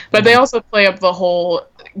one, but they also play up the whole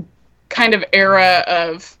kind of era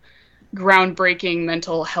of groundbreaking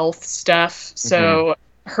mental health stuff. So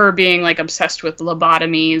her being like obsessed with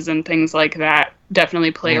lobotomies and things like that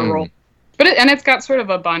definitely play a role. But it's got sort of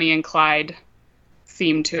a Bonnie and Clyde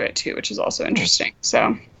theme to it too, which is also interesting.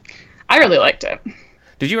 So I really liked it.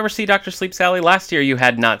 Did you ever see Dr. Sleep, Sally? Last year you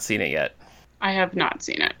had not seen it yet. I have not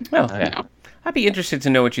seen it. Oh, no. I'd be interested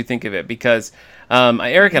to know what you think of it because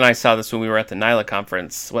Eric and I saw this when we were at the NYLA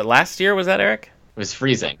conference. What, last year was that, Eric? It was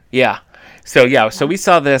freezing. Yeah. So we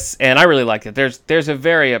saw this, and I really liked it. There's a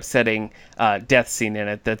very upsetting death scene in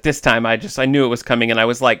it that this time I knew it was coming, and I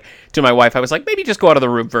was like to my wife, I was like, maybe just go out of the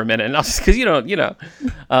room for a minute, and I'll just because you know.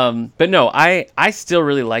 But no, I still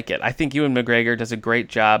really like it. I think Ewan McGregor does a great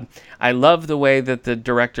job. I love the way that the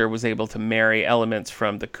director was able to marry elements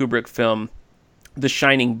from the Kubrick film The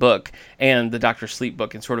Shining book and the Dr. Sleep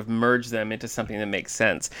book and sort of merge them into something that makes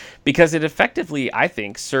sense because it effectively, I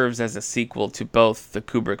think, serves as a sequel to both the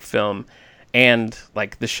Kubrick film and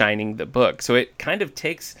like The Shining, the book. So it kind of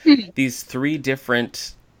takes these three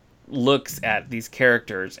different looks at these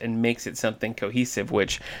characters and makes it something cohesive,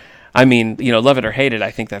 which, I mean, love it or hate it,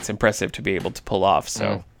 I think that's impressive to be able to pull off.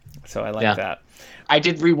 So I like that. I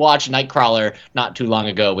did rewatch Nightcrawler not too long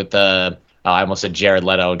ago with I almost said Jared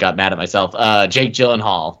Leto, got mad at myself. Jake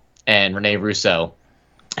Gyllenhaal and Rene Russo.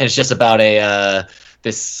 And it's just about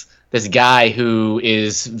this guy who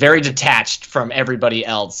is very detached from everybody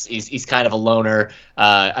else. He's kind of a loner,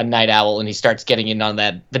 a night owl, and he starts getting in on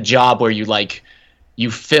the job where you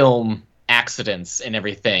film accidents and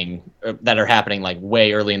everything that are happening like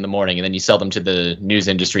way early in the morning, and then you sell them to the news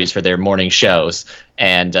industries for their morning shows.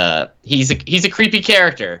 And he's a creepy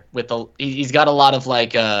character he's got a lot of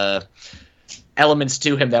like elements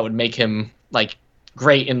to him that would make him like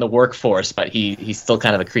great in the workforce, but he's still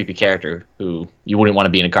kind of a creepy character who you wouldn't want to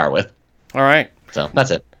be in a car with. All right. So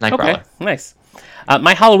that's it. Nightcrawler. Okay, nice.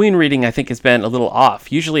 My Halloween reading, I think, has been a little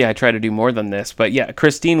off. Usually I try to do more than this, but yeah,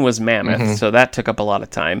 Christine was Mammoth, so that took up a lot of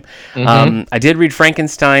time. I did read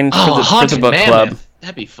Frankenstein for the book Mammoth. club.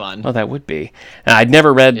 That'd be fun. Oh, that would be. I'd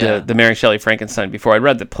never read the Mary Shelley Frankenstein before. I'd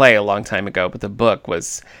read the play a long time ago, but the book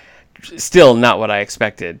was still not what I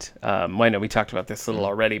expected. I know we talked about this a little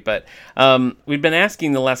already, but we've been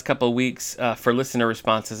asking the last couple of weeks for listener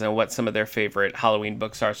responses on what some of their favorite Halloween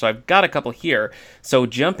books are. So I've got a couple here. So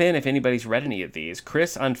jump in if anybody's read any of these.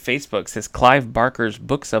 Chris on Facebook says Clive Barker's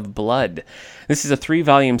Books of Blood. This is a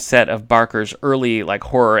 3-volume set of Barker's early like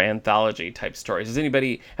horror anthology type stories. Have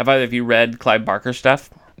either of you read Clive Barker stuff?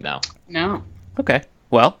 No. Okay.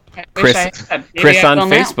 Well, Chris on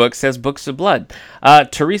Facebook says Books of Blood.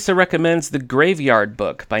 Teresa recommends The Graveyard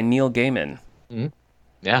Book by Neil Gaiman.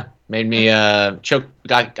 Yeah, made me choke.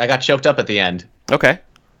 I got choked up at the end. Okay,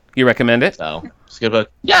 you recommend it? So it's a good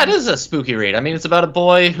book. Yeah, it is a spooky read. I mean, it's about a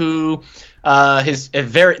boy who this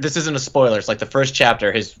isn't a spoiler. It's like the first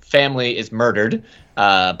chapter. His family is murdered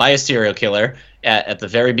by a serial killer at the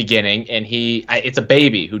very beginning, and it's a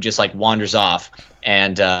baby who just like wanders off.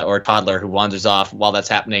 Or a toddler who wanders off while that's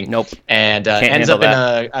happening. Nope. And ends up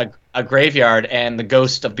in a graveyard, and the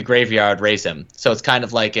ghost of the graveyard raised him. So it's kind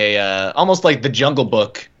of like almost like the Jungle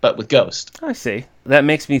Book, but with ghosts. I see. That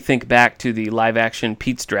makes me think back to the live-action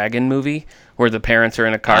Pete's Dragon movie, where the parents are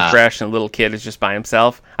in a car crash and the little kid is just by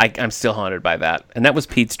himself. I'm still haunted by that. And that was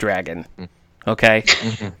Pete's Dragon. Okay?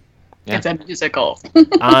 Yeah. It's a musical.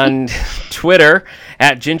 On Twitter,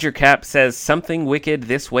 @GingerCap says, Something Wicked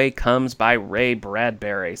This Way Comes by Ray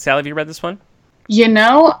Bradbury. Sally, have you read this one?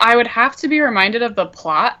 I would have to be reminded of the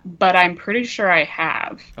plot, but I'm pretty sure I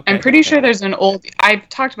have. Okay. I'm pretty sure there's I've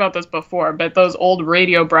talked about this before, but those old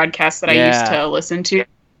radio broadcasts that I used to listen to,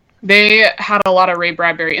 they had a lot of Ray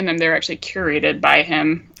Bradbury in them. They're actually curated by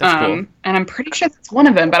him. That's cool. And I'm pretty sure that's one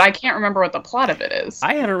of them, but I can't remember what the plot of it is.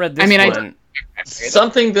 I haven't read this one.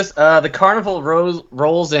 The carnival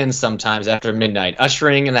rolls in sometimes after midnight,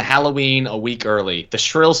 ushering in the Halloween a week early. The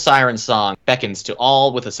shrill siren song beckons to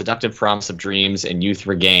all with a seductive promise of dreams and youth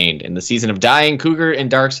regained. In the season of dying, Cougar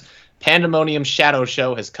and Dark's Pandemonium Shadow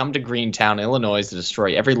Show has come to Greentown, Illinois to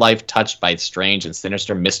destroy every life touched by its strange and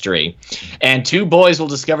sinister mystery. And 2 boys will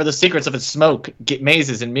discover the secrets of its smoke,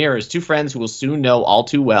 mazes, and mirrors. 2 friends who will soon know all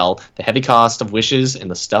too well the heavy cost of wishes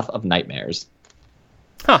and the stuff of nightmares.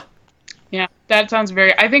 Yeah, that sounds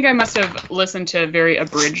I think I must have listened to a very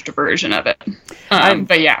abridged version of it.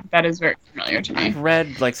 But yeah, that is very familiar to me. I've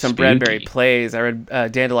read like some Spooky. Bradbury plays. I read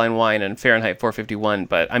Dandelion Wine and Fahrenheit 451,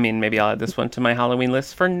 but I mean, maybe I'll add this one to my Halloween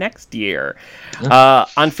list for next year.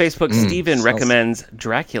 On Facebook, Steven recommends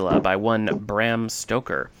Dracula by one Bram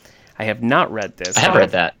Stoker. I have not read this. I have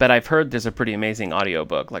read that. But I've heard there's a pretty amazing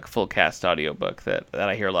audiobook, like a full cast audiobook that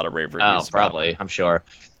I hear a lot of rave reviews about. Probably, I'm sure.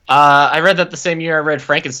 I read that the same year I read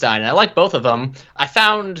Frankenstein, and I like both of them. I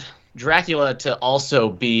found Dracula to also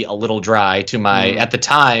be a little dry to my, at the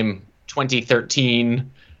time, 2013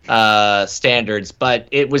 standards, but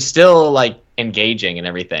it was still like engaging and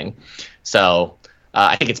everything. So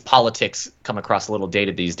I think its politics come across a little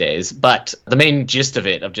dated these days, but the main gist of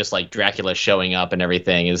it, of just like Dracula showing up and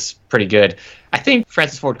everything, is pretty good. I think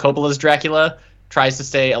Francis Ford Coppola's Dracula tries to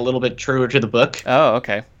stay a little bit truer to the book. Oh,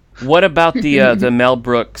 okay. What about the Mel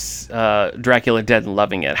Brooks Dracula Dead and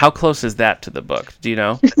Loving It? How close is that to the book? Do you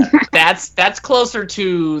know? That's closer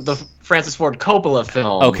to the Francis Ford Coppola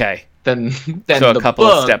film. Okay. Than So the a couple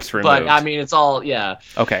of book, steps removed. But I mean, it's all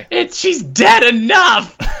Okay. She's dead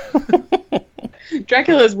enough.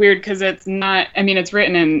 Dracula is weird because it's not. I mean, it's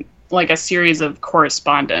written in like a series of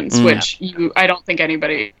correspondence, which I don't think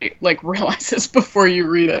anybody like realizes before you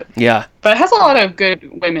read it. Yeah. But it has a lot of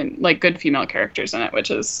good women, like good female characters in it,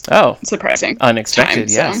 which is surprising. Unexpected.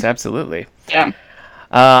 Times, yes, so. absolutely. Yeah.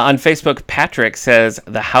 On Facebook, Patrick says,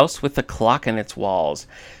 "The House with the Clock in Its Walls."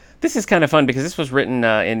 This is kind of fun because this was written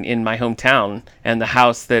in my hometown, and the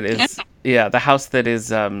house that is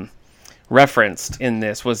referenced in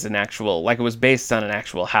this was an actual, like it was based on an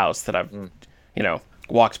actual house that I've,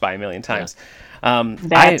 walked by a million times.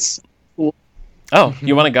 That's cool. Oh,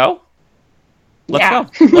 you want to go? Let's Yeah. go.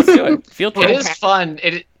 Let's do it. Field trip. It is fun.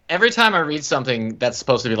 Every time I read something that's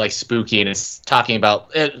supposed to be like spooky and it's talking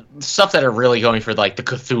about stuff that are really going for like the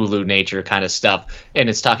Cthulhu nature kind of stuff, and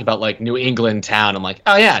it's talking about like New England town, I'm like,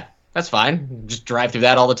 oh yeah, that's fine. Just drive through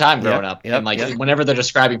that all the time growing up. And like whenever they're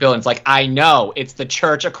describing buildings, like, I know it's the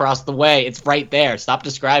church across the way. It's right there. Stop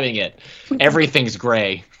describing it. Everything's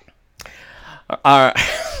gray.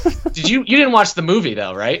 You didn't watch the movie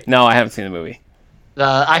though, right? No, I haven't seen the movie.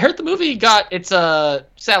 I heard the movie it's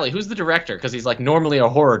Sally. Who's the director? Because he's like normally a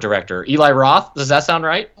horror director. Eli Roth. Does that sound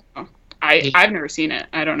right? I've never seen it.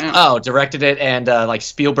 I don't know. Oh, directed it, and like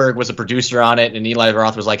Spielberg was a producer on it, and Eli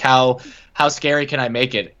Roth was like, how scary can I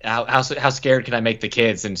make it? How scared can I make the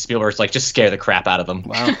kids? And Spielberg's like, just scare the crap out of them.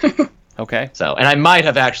 Wow. Okay. So, and I might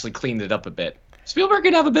have actually cleaned it up a bit. Spielberg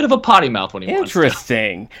could have a bit of a potty mouth when he wants to.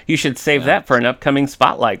 Interesting. You should save that for an upcoming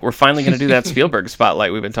spotlight. We're finally going to do that Spielberg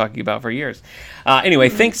spotlight we've been talking about for years. Anyway,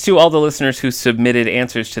 thanks to all the listeners who submitted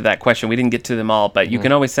answers to that question. We didn't get to them all, but you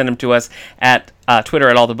can always send them to us at Twitter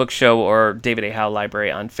at All the Book Show or David A. Howe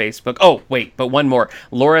Library on Facebook. Oh, wait, but one more.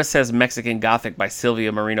 Laura says Mexican Gothic by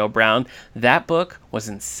Sylvia Moreno Brown. That book was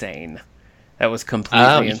insane. That was completely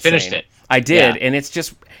insane. You finished it. I did, and it's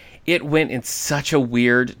just... It went in such a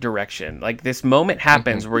weird direction. Like, this moment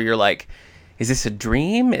happens where you're like, is this a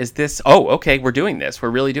dream? Is this... Oh, okay, we're doing this.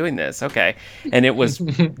 We're really doing this. Okay. And it was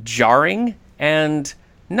jarring and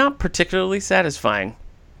not particularly satisfying.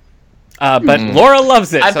 But Laura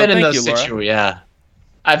loves it. I've so been in thank those you, Laura. situations.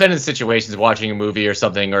 I've been in situations watching a movie or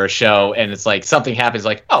something or a show, and it's like something happens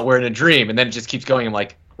like, oh, we're in a dream. And then it just keeps going. I'm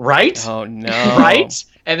like, right? Oh, no. Right?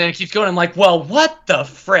 And then it keeps going. I'm like, well, what the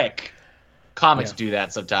frick? Comics do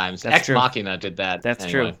that sometimes. That's Ex true. Machina did that. That's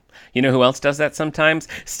anyway. true. You know who else does that sometimes?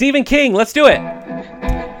 Stephen King. Let's do it. All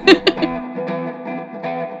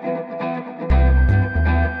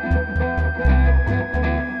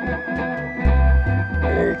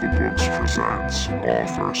the Books presents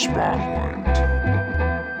Author Spotlight.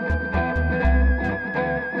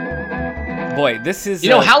 Boy, this is...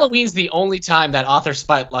 Halloween's the only time that Author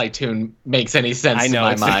Spotlight tune makes any sense in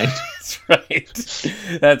my mind. That's right.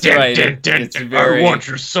 That's right. It's very... I want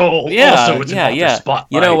your soul. Yeah, Also, it's an Author Spotlight.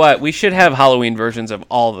 You know what? We should have Halloween versions of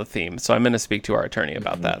all the themes. So I'm going to speak to our attorney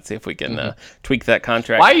about that. See if we can tweak that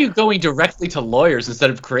contract. Why are you going directly to lawyers instead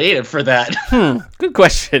of creative for that? Good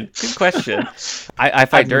question. Good question. I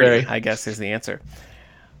fight dirty, very- I guess, is the answer.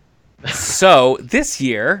 So this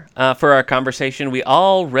year, for our conversation, we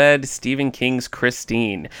all read Stephen King's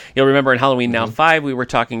Christine. You'll remember in Halloween Now 5, we were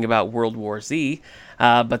talking about World War Z.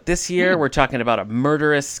 But this year, we're talking about A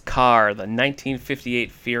Murderous Car, the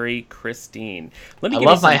 1958 Fury Christine. I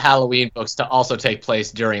love my Halloween books to also take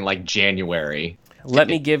place during like January. Let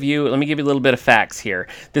me give you a little bit of facts here.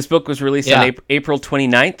 This book was released on April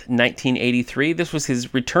 29th, 1983. This was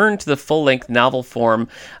his return to the full-length novel form,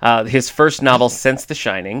 his first novel since The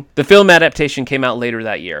Shining. The film adaptation came out later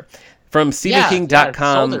that year. From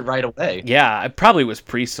StephenKing.com. Sold it right away. Yeah, it probably was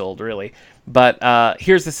pre-sold, really. But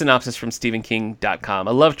here's the synopsis from StephenKing.com.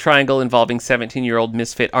 A love triangle involving 17-year-old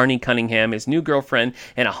misfit Arnie Cunningham, his new girlfriend,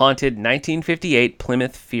 and a haunted 1958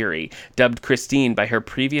 Plymouth Fury, dubbed Christine by her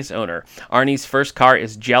previous owner. Arnie's first car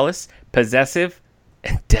is jealous, possessive,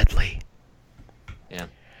 and deadly. Yeah.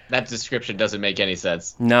 That description doesn't make any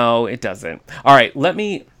sense. No, it doesn't. All right, let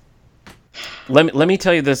me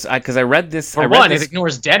tell you this, because I read this. It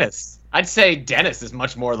ignores Dennis. I'd say Dennis is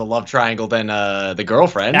much more the love triangle than the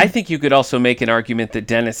girlfriend. I think you could also make an argument that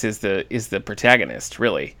Dennis is the protagonist.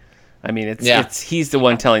 Really, I mean, he's the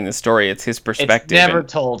one telling the story. It's his perspective. It's never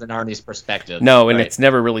told in Arnie's perspective. No, and it's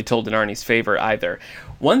never really told in Arnie's favor either.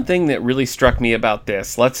 One thing that really struck me about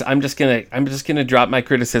this, I'm just gonna drop my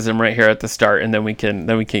criticism right here at the start, and then we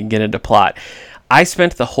can get into plot. I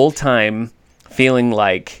spent the whole time feeling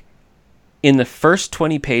like in the first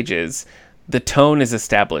 20 pages, the tone is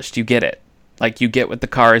established. You get it. Like, you get what the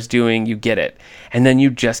car is doing, you get it. And then you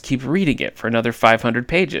just keep reading it for another 500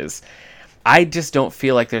 pages. I just don't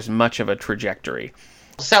feel like there's much of a trajectory.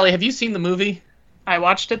 Sally, have you seen the movie? I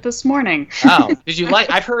watched it this morning. Oh, did you like?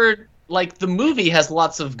 I've heard like the movie has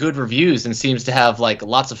lots of good reviews and seems to have like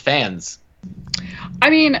lots of fans. I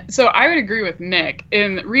mean, so I would agree with Nick.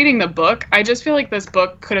 In reading the book, I just feel like this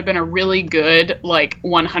book could have been a really good, like,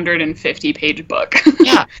 150-page book.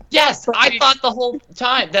 Yeah, yes, I thought the whole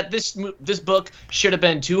time that this book should have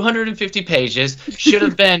been 250 pages, should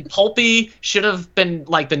have been pulpy, should have been,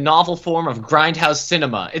 like, the novel form of grindhouse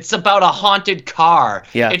cinema. It's about a haunted car.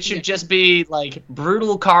 Yeah. It should just be, like,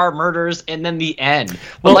 brutal car murders and then the end.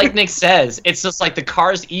 But like Nick says, it's just like the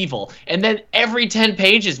car's evil. And then every 10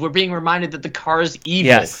 pages, we're being reminded that the car's evil.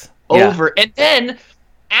 Yes. Over. Yeah. And then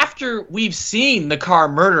after we've seen the car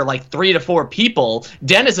murder like 3 to 4 people,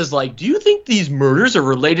 Dennis is like, do you think these murders are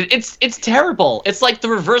related? It's terrible. It's like the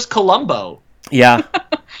reverse Columbo. Yeah.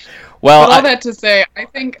 Well, but all that to say, I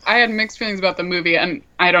think I had mixed feelings about the movie, and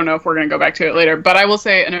I don't know if we're going to go back to it later, but I will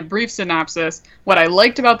say in a brief synopsis, what I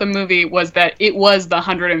liked about the movie was that it was the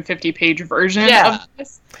 150-page version of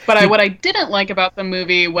this. But what I didn't like about the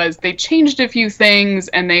movie was they changed a few things,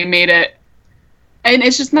 and they made it, and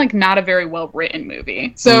it's just like not a very well written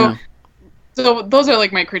movie. So those are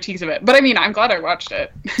like my critiques of it. But I mean, I'm glad I watched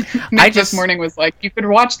it. Nick this morning was like, you could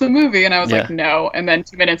watch the movie, and I was like, no. And then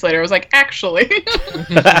 2 minutes later, I was like, actually,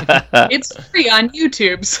 it's free on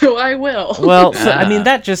YouTube, so I will. Well, so, I mean,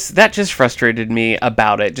 that just frustrated me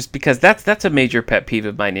about it, just because that's a major pet peeve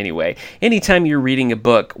of mine anyway. Anytime you're reading a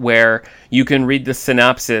book where you can read the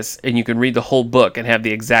synopsis and you can read the whole book and have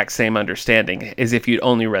the exact same understanding as if you'd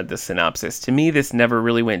only read the synopsis. To me, this never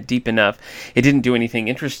really went deep enough. It didn't do anything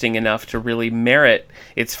interesting enough to really merit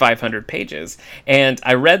its 500 pages. And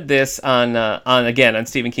I read this on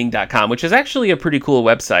StephenKing.com, which is actually a pretty cool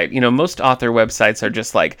website. You know, most author websites are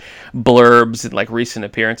just like blurbs and like recent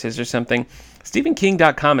appearances or something.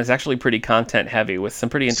 StephenKing.com is actually pretty content heavy with some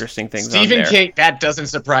pretty interesting things on there. Stephen King, that doesn't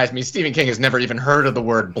surprise me. Stephen King has never even heard of the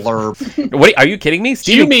word blurb. Wait, are you kidding me?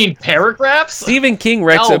 Do you mean paragraphs? Stephen King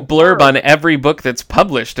writes a blurb on every book that's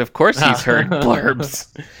published. Of course he's heard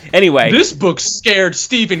blurbs. Anyway. This book scared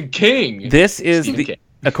Stephen King.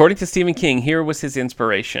 According to Stephen King, here was his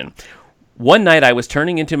inspiration. One night I was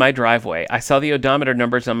turning into my driveway. I saw the odometer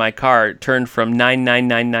numbers on my car turn from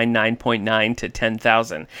 99999.9 to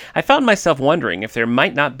 10,000. I found myself wondering if there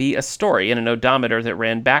might not be a story in an odometer that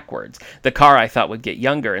ran backwards. The car I thought would get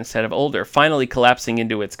younger instead of older, finally collapsing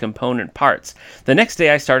into its component parts. The next day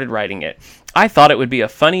I started writing it. I thought it would be a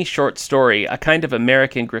funny short story, a kind of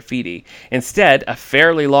American Graffiti. Instead, a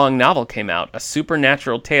fairly long novel came out, a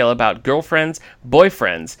supernatural tale about girlfriends,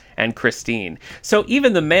 boyfriends, and Christine. So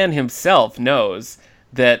even the man himself knows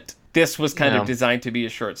that this was kind of designed to be a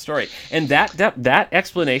short story. And that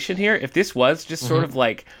explanation here, if this was just sort of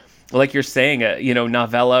like you're saying, a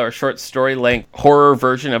novella or short story length horror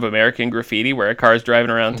version of American Graffiti, where a car is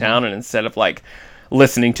driving around town and instead of like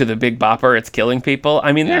listening to the Big Bopper, it's killing people.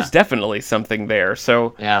 I mean, there's definitely something there.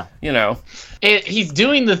 So, he's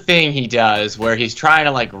doing the thing he does where he's trying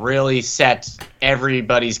to like really set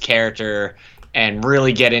everybody's character and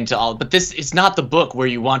really get into all. But this is not the book where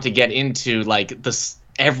you want to get into like this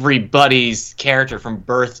everybody's character from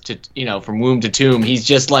birth to from womb to tomb. He's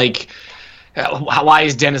just like, why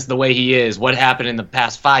is Dennis the way he is? What happened in the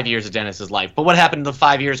past 5 years of Dennis's life? But what happened in the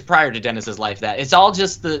 5 years prior to Dennis's life? That it's all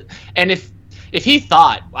just if he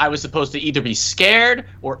thought I was supposed to either be scared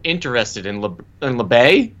or interested in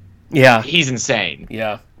LeBay, he's insane.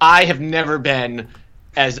 Yeah. I have never been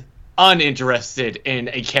as uninterested in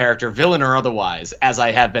a character, villain or otherwise, as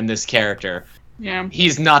I have been this character. Yeah.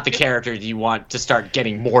 he's not the character you want to start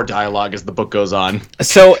getting more dialogue as the book goes on.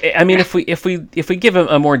 So, I mean, if we give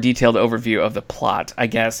a more detailed overview of the plot, I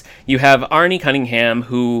guess you have Arnie Cunningham,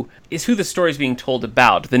 who the story is being told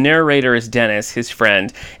about. The narrator is Dennis, his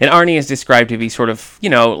friend, and Arnie is described to be sort of,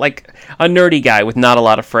 like a nerdy guy with not a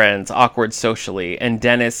lot of friends, awkward socially, and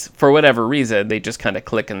Dennis, for whatever reason, they just kind of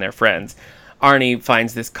click and they're friends. Arnie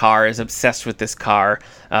finds this car, is obsessed with this car.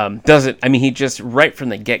 He just right from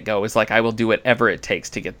the get-go is like, I will do whatever it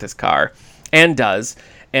takes to get this car. And does.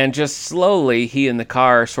 And just slowly, he and the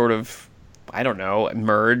car sort of, I don't know,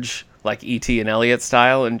 merge, like E.T. and Elliot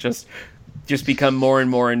style, and just become more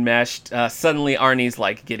and more enmeshed. Suddenly, Arnie's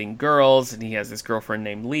like getting girls, and he has this girlfriend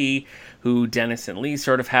named Lee, who Dennis and Lee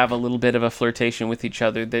sort of have a little bit of a flirtation with each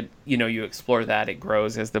other. That, you explore that, it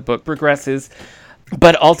grows as the book progresses.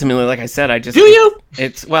 But ultimately, like I said,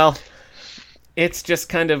 it's just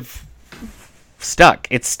kind of stuck.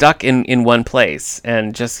 It's stuck in one place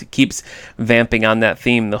and just keeps vamping on that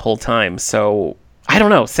theme the whole time. So, I don't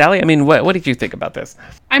know. Sally, I mean, what did you think about this?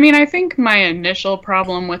 I mean, I think my initial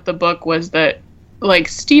problem with the book was that, like,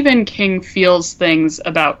 Stephen King feels things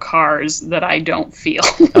about cars that I don't feel.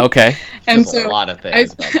 Okay. And There's a lot of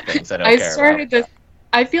things about things I don't care about.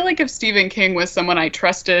 I feel like if Stephen King was someone I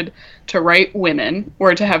trusted to write women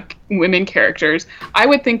or to have women characters, I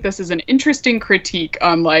would think this is an interesting critique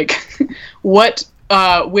on, like, what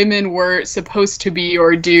women were supposed to be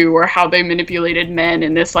or do, or how they manipulated men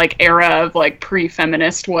in this, like, era of, like,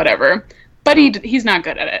 pre-feminist whatever. But he's not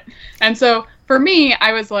good at it. And so for me,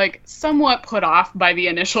 I was, like, somewhat put off by the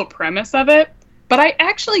initial premise of it, but I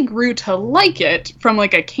actually grew to like it from,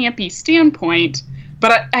 like, a campy standpoint.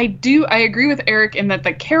 But I agree with Eric in that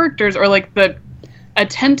the characters, or like the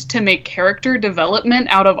attempt to make character development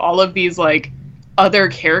out of all of these like other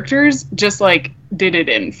characters just like did it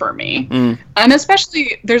in for me. And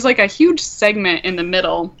especially there's like a huge segment in the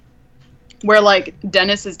middle where like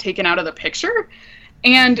Dennis is taken out of the picture,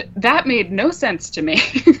 and that made no sense to me.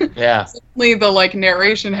 Yeah. Suddenly the like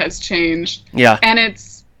narration has changed. Yeah.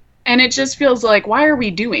 And it just feels like, why are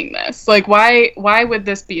we doing this? Like, why would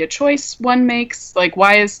this be a choice one makes? Like,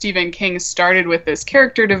 why is Stephen King started with this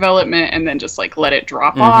character development and then just, like, let it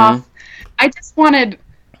drop off? I just wanted...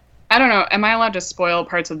 I don't know. Am I allowed to spoil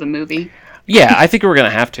parts of the movie? Yeah, I think we're going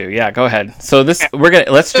to have to. Yeah, go ahead. So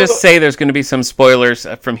let's just say there's going to be some spoilers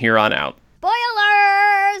from here on out.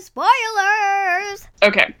 Spoilers!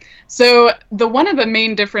 Okay. So one of the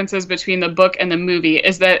main differences between the book and the movie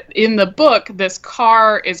is that in the book, this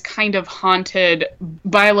car is kind of haunted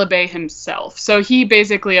by LeBay himself. So he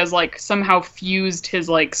basically has like somehow fused his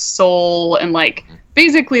like soul and like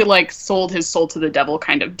basically like sold his soul to the devil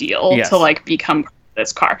kind of deal to like become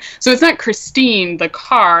this car. So it's not Christine, the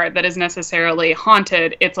car, that is necessarily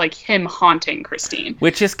haunted. It's like him haunting Christine.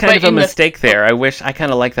 Which is kind of a mistake there. I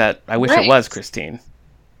kind of like that. I wish it was Christine.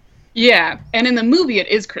 Yeah, and in the movie it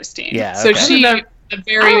is Christine. Yeah. So she. I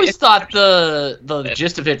always thought the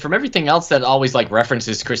gist of it, from everything else that always like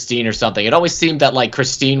references Christine or something, it always seemed that like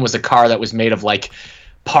Christine was a car that was made of like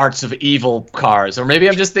parts of evil cars. Or maybe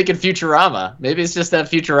I'm just thinking Futurama. Maybe it's just that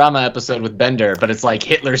Futurama episode with Bender, but it's like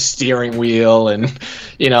Hitler's steering wheel and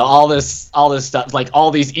all this stuff. Like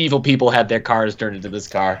all these evil people had their cars turned into this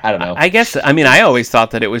car. I don't know. I guess I always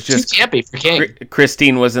thought that it was just too campy for King.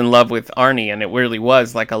 Christine was in love with Arnie, and it really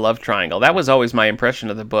was like a love triangle. That was always my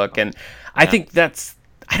impression of the book, and I think that's,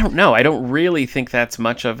 I don't know, I don't really think that's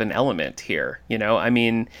much of an element here. I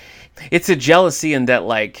mean, it's a jealousy in that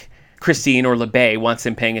like Christine or LeBay wants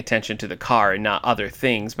him paying attention to the car and not other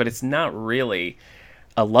things, but it's not really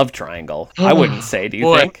a love triangle, I wouldn't say. Do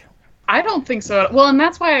you think? I don't think so. Well, and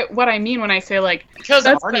that's what I mean when I say like, because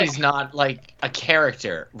Arnie's not like a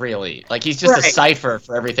character really. Like he's just a cipher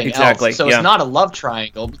for everything else. So it's not a love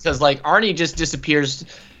triangle, because like Arnie just disappears.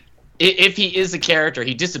 If he is a character,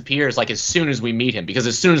 he disappears like as soon as we meet him, because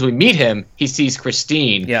as soon as we meet him, he sees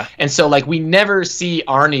Christine. Yeah. And so like we never see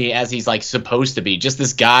Arnie as he's like supposed to be, just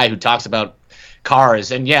this guy who talks about cars.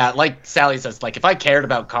 And yeah, like Sally says, like if I cared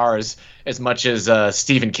about cars as much as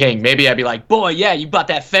Stephen King, maybe I'd be like, boy, yeah, you bought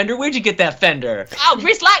that fender? Where'd you get that fender? Oh,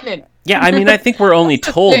 Grease Lightning! Yeah, I mean, I think we're only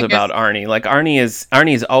told about Arnie. Like Arnie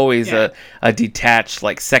is always a detached,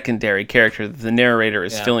 like secondary character that the narrator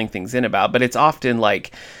is filling things in about, but it's often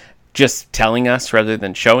like just telling us rather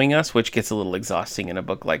than showing us, which gets a little exhausting in a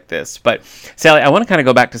book like this. But Sally, I want to kind of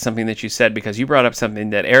go back to something that you said, because you brought up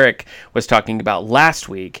something that Eric was talking about last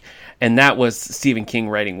week, and that was Stephen King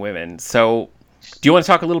writing women. So do you want to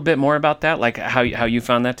talk a little bit more about that? Like how you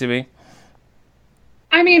found that to be?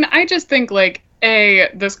 I mean, I just think like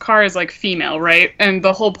this car is like female, right? And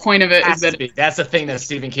the whole point of it is that that's the thing that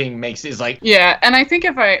Stephen King makes is like, yeah, and I think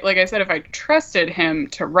if I trusted him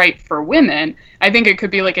to write for women, I think it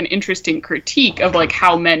could be like an interesting critique of like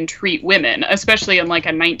how men treat women, especially in like a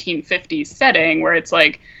 1950s setting where it's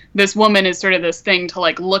like this woman is sort of this thing to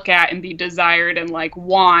like look at and be desired and like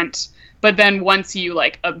want, but then once you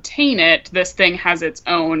like obtain it, this thing has its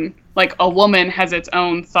own, like a woman has its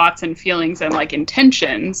own thoughts and feelings and like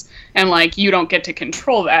intentions, and like you don't get to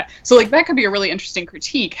control that. So like that could be a really interesting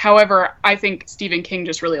critique. However, I think Stephen King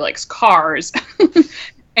just really likes cars.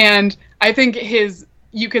 And I think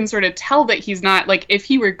you can sort of tell that he's not, like, if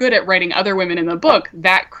he were good at writing other women in the book,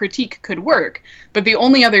 that critique could work. But the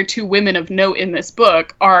only other two women of note in this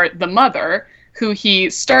book are the mother, who he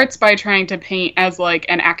starts by trying to paint as like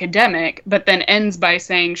an academic, but then ends by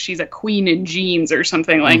saying she's a queen in jeans or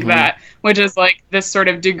something like that, which is like this sort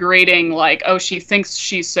of degrading, like, oh, she thinks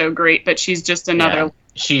she's so great, but she's just another. Yeah.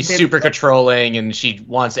 She's super controlling, and she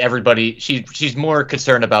wants everybody. She's more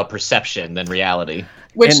concerned about perception than reality,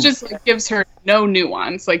 which just like, gives her no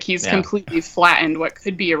nuance. Like he's completely flattened what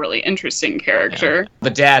could be a really interesting character. Yeah. The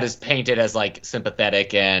dad is painted as like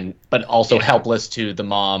sympathetic but also helpless to the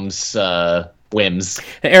mom's whims.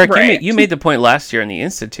 Eric, you made the point last year in the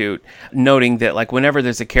Institute, noting that like whenever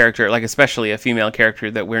there's a character, like especially a female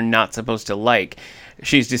character that we're not supposed to like,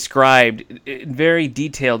 she's described in very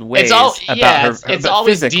detailed ways about her. It's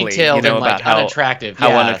always detailed and about like unattractive.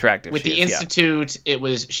 How unattractive. With the Institute,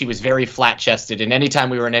 she was very flat-chested, and anytime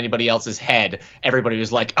we were in anybody else's head, everybody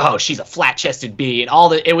was like, "Oh, she's a flat-chested bee,"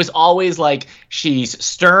 and it was always like she's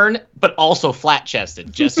stern but also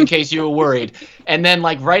flat-chested, just in case you were worried. And then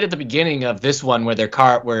like right at the beginning of this one,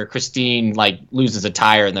 where Christine like loses a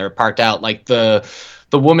tire and they're parked out, like the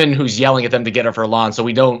woman who's yelling at them to get off her lawn, so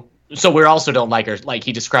we also don't like her. Like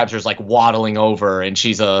he describes her as like waddling over, and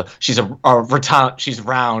she's round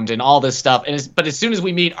and all this stuff. But as soon as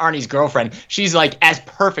we meet Arnie's girlfriend, she's like as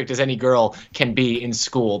perfect as any girl can be in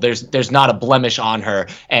school. There's not a blemish on her,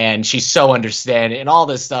 and she's so understanding and all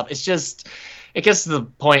this stuff. It's just, it gets to the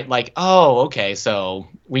point like, oh, okay, so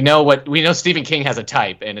we know Stephen King has a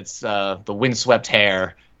type, and it's the windswept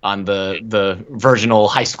hair on the virginal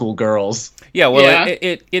high school girls. Yeah, well,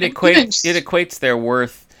 it equates their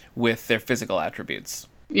worth with their physical attributes.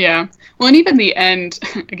 Yeah. Well, and even the end,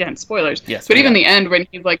 again, spoilers. Yes. But even the end when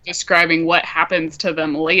he's like describing what happens to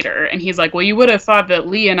them later, and he's like, well, you would have thought that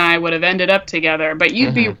Lee and I would have ended up together, but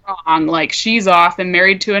you'd be wrong. Like, she's off and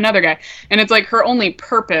married to another guy. And it's like her only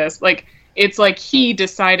purpose, like, it's like he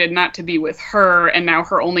decided not to be with her, and now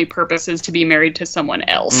her only purpose is to be married to someone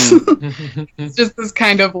else. It's just this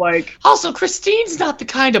kind of like... Also, Christine's not the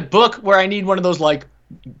kind of book where I need one of those, like,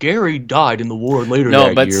 Gary died in the war later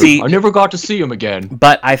that year. See, I never got to see him again.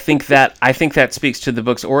 But I think that speaks to the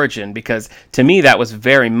book's origin, because to me that was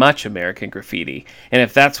very much American Graffiti. And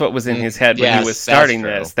if that's what was in his head when he was starting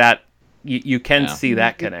this, that you can see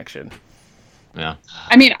that connection. Yeah.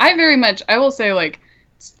 I mean, I will say, like,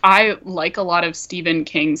 I like a lot of Stephen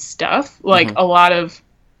King stuff. Like a lot of,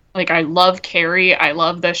 like, I love Carrie, I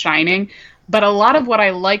love The Shining. But a lot of what I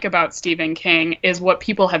like about Stephen King is what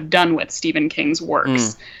people have done with Stephen King's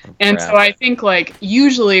works. And so I think, like,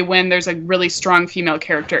 usually when there's a really strong female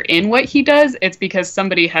character in what he does, it's because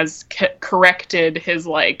somebody has corrected his,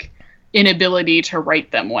 like, inability to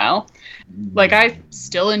write them well. Like, I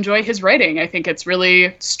still enjoy his writing. I think it's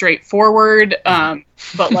really straightforward,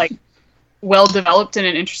 but, like, well developed in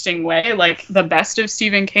an interesting way. Like, the best of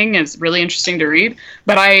Stephen King is really interesting to read,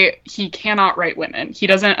 but he cannot write women. He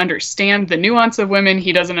doesn't understand the nuance of women.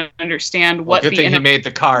 He doesn't understand what good thing he made the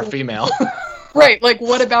car female. Right, like,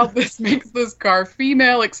 what about this makes this car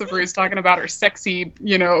female, except for he's talking about her sexy,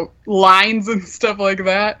 lines and stuff like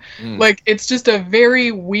that. Like, it's just a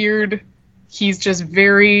very weird, he's just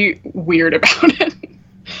very weird about it.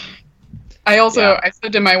 I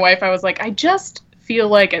said to my wife, I was like, I just feel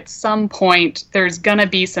like at some point there's gonna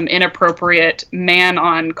be some inappropriate man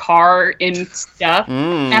on car in stuff,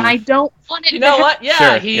 and I don't want it. You know what?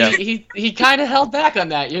 Yeah, sure. he kind of held back on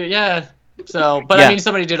that. Yeah. So, but I mean,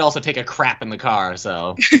 somebody did also take a crap in the car.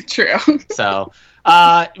 So true. So,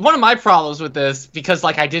 one of my problems with this, because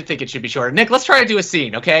like I did think it should be shorter. Nick, let's try to do a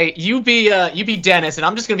scene, okay? You be Dennis, and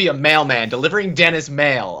I'm just gonna be a mailman delivering Dennis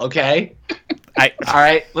mail, okay? All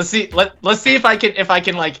right. Let's see if I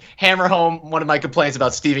can like hammer home one of my complaints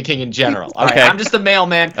about Stephen King in general. All right. I'm just a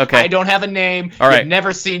mailman. Okay. I don't have a name. All right. You've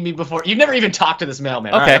never seen me before. You've never even talked to this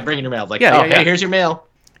mailman. Okay. All right, I'm bringing your mail. Like, hey, here's your mail.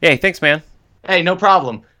 Hey, thanks, man. Hey, no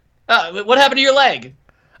problem. What happened to your leg?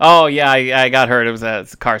 Oh yeah, I got hurt. It was a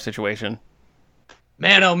car situation.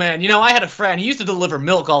 Man, oh man, I had a friend. He used to deliver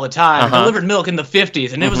milk all the time. Uh-huh. Delivered milk in the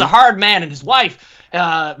 50s, and it was a hard man. And his wife,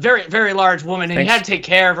 very, very large woman, and he had to take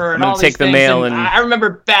care of her and all these take the things. mail and and- I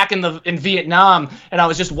remember back in Vietnam, and I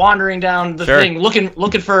was just wandering down the Sure. thing, looking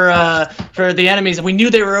for the enemies, and we knew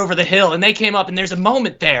they were over the hill, and they came up, and there's a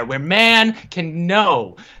moment there where man can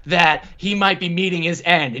know that he might be meeting his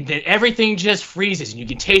end, and then everything just freezes, and you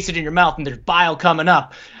can taste it in your mouth, and there's bile coming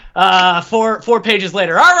up. 4 pages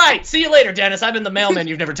later. All right, see you later, Dennis. I've been the mailman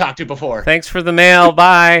you've never talked to before. Thanks for the mail.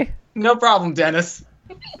 Bye. No problem, Dennis.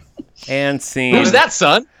 And scene. Who's that,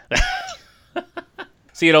 son?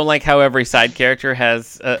 So you don't like how every side character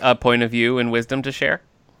has a point of view and wisdom to share?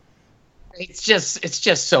 It's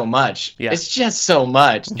just so much. Yeah. It's just so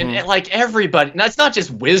much. And like everybody, no, it's not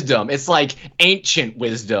just wisdom. It's like ancient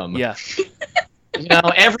wisdom. Yeah.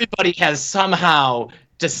 Everybody has somehow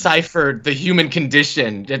deciphered the human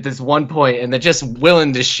condition at this one point, and they're just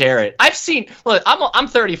willing to share it. Look, I'm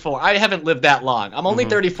 34. I haven't lived that long. I'm only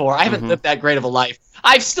 34. I haven't lived that great of a life.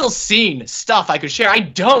 I've still seen stuff I could share. I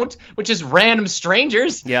don't, which is random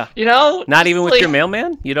strangers. Yeah. Not even with your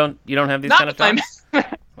mailman? You don't have these kind of thoughts?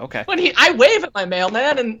 Okay. I wave at my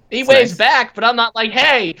mailman and he That's waves nice. back, but I'm not like,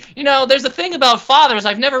 hey, there's a thing about fathers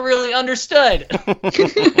I've never really understood.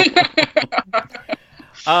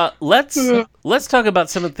 Let's talk about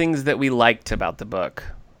some of the things that we liked about the book.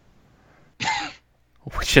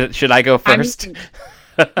 Should I go first?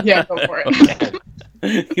 Yeah, go for it.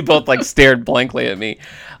 You both stared blankly at me.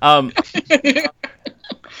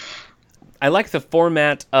 I like the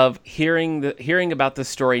format of hearing about the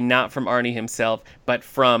story not from Arnie himself, but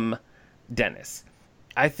from Dennis.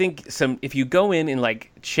 I think if you go in and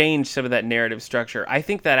change some of that narrative structure, I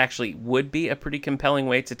think that actually would be a pretty compelling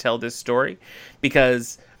way to tell this story,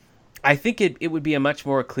 because I think it would be a much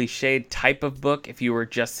more cliched type of book if you were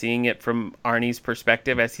just seeing it from Arnie's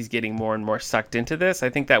perspective as he's getting more and more sucked into this. I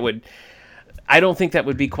don't think that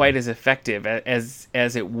would be quite as effective as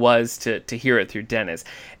it was to hear it through Dennis.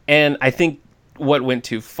 And I think what went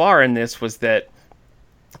too far in this was that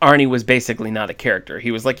Arnie was basically not a character. He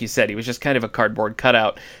was, like you said, he was just kind of a cardboard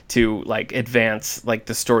cutout to advance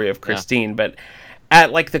the story of Christine. Yeah. But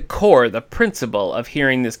at the core, the principle of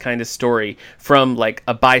hearing this kind of story from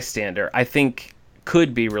a bystander, I think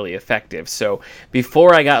could be really effective. So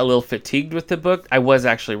before I got a little fatigued with the book, I was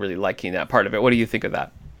actually really liking that part of it. What do you think of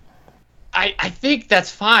that? I think that's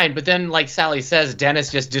fine, but then, like Sally says,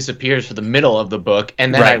 Dennis just disappears for the middle of the book,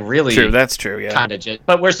 and then right. I really... True, that's true, yeah. Kind of just...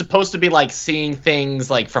 But we're supposed to be, seeing things,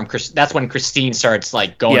 from... That's when Christine starts,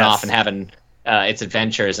 going yes. off and having its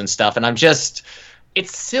adventures and stuff, and I'm just...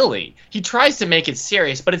 It's silly. He tries to make it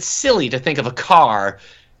serious, but it's silly to think of a car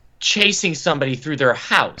chasing somebody through their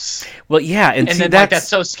house. Well, yeah, and see, then, that's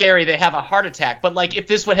so scary they have a heart attack. But, if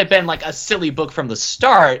this would have been, a silly book from the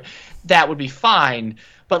start, that would be fine.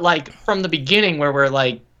 But from the beginning, where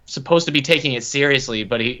we're supposed to be taking it seriously,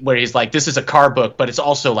 but where he's this is a car book, but it's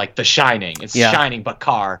also The Shining. It's Shining but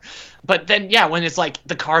car. But then when it's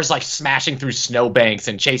the car's smashing through snowbanks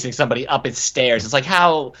and chasing somebody up its stairs, it's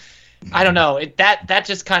how, I don't know. That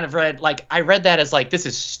just kind of read I read that as this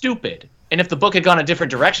is stupid. And if the book had gone a different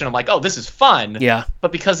direction, I'm oh, this is fun. Yeah.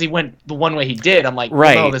 But because he went the one way he did, I'm right.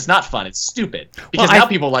 well, no, that's not fun. It's stupid. Because now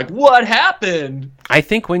people are what happened? I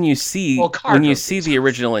think when you see the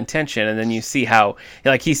original intention, and then you see how,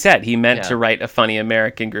 he said, he meant to write a funny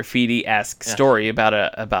American Graffiti-esque story about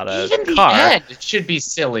a Even car. The end, it should be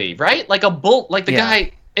silly, right? The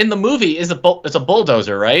guy in the movie is it's a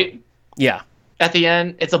bulldozer, right? Yeah. At the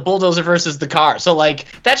end, it's a bulldozer versus the car. So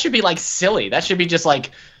that should be silly. That should be just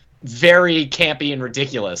very campy and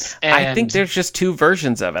ridiculous. And I think there's just two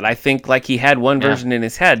versions of it. I think he had one version in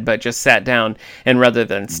his head, but just sat down and rather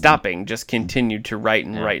than stopping, just continued to write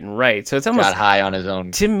and write and write. So it's almost got high on his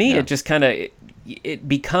own. To me, it just kind of it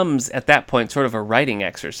becomes at that point sort of a writing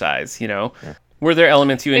exercise. Were there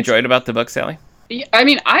elements you enjoyed about the book, Sally? I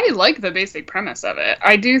mean, I like the basic premise of it.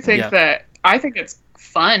 I do think that I think it's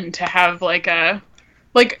fun to have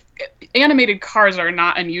animated cars are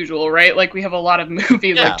not unusual, right? We have a lot of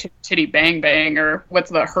movies like Titty Bang Bang or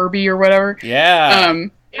what's the Herbie or whatever. Yeah.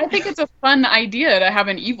 I think it's a fun idea to have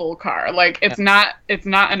an evil car. It's not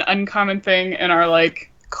an uncommon thing in our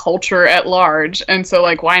culture at large. And so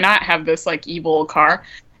why not have this evil car?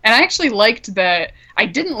 And I actually liked that. I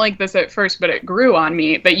didn't like this at first, but it grew on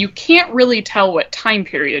me that you can't really tell what time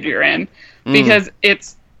period you're in because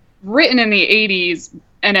it's written in the 80s.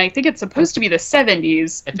 And I think it's supposed to be the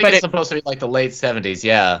 70s. I think it's supposed to be the late 70s,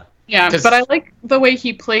 yeah. Yeah, but I like the way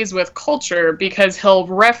he plays with culture because he'll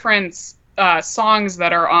reference songs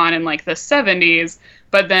that are on in like the 70s,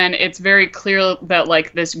 but then it's very clear that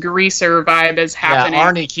like this greaser vibe is happening.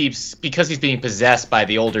 Yeah, Arnie keeps, because he's being possessed by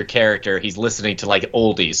the older character, he's listening to like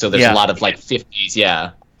oldies, so there's a lot of like 50s,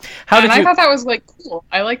 yeah. I thought that was like cool.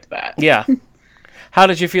 I liked that. Yeah. How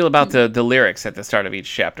did you feel about the lyrics at the start of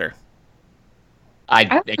each chapter?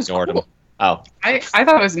 I ignored them. Oh. I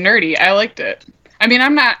thought it was nerdy. I liked it. I mean,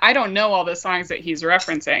 I don't know all the songs that he's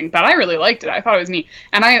referencing, but I really liked it. I thought it was neat.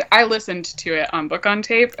 And I listened to it on Book on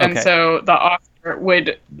Tape, and so the author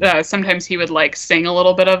would, sometimes he would like sing a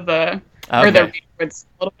little bit of the, or the reader would sing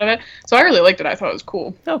a little bit of it. So I really liked it. I thought it was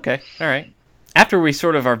cool. Okay, all right. After we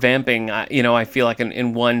sort of are vamping, I feel like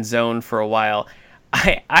in one zone for a while,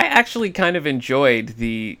 I actually kind of enjoyed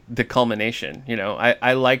the culmination.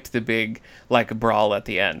 I liked the big like brawl at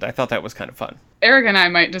the end. I thought that was kind of fun. Eric and I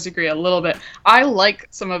might disagree a little bit. I like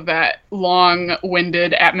some of that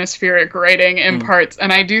long-winded atmospheric writing in parts,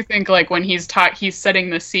 and I do think like when he's setting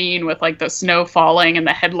the scene with like the snow falling and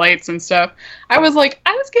the headlights and stuff. I was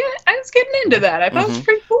getting into that. I thought it was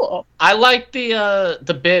pretty cool. I like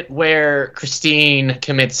the bit where Christine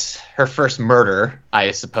commits her first murder, I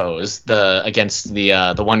suppose, against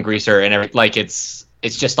the one greaser, and like it's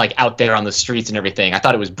just like out there on the streets and everything. I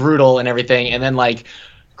thought it was brutal and everything, and then like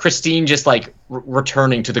Christine just like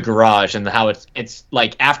returning to the garage, and how it's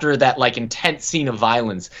like after that like intense scene of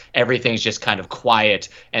violence, everything's just kind of quiet,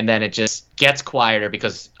 and then it just gets quieter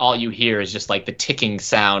because all you hear is just like the ticking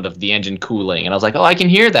sound of the engine cooling. And I was like, oh, I can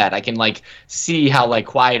hear that. I can like see how like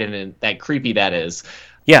quiet and that creepy that is.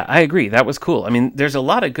 Yeah, I agree. That was cool. I mean, there's a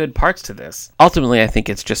lot of good parts to this. Ultimately, I think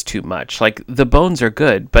it's just too much. Like, the bones are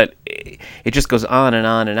good, but it just goes on and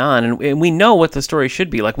on and on, and we know what the story should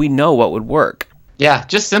be. Like, we know what would work. Yeah,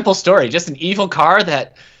 just simple story. Just an evil car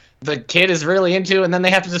that the kid is really into, and then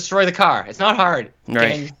they have to destroy the car. It's not hard.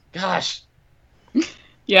 Right. Dang, gosh.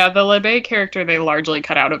 Yeah, the LeBay character they largely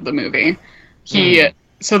cut out of the movie.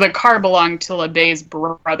 So the car belonged to LeBay's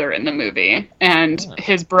brother in the movie, and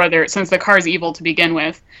his brother, since the car's evil to begin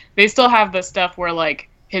with, they still have the stuff where like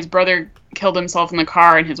his brother killed himself in the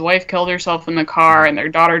car, and his wife killed herself in the car, and their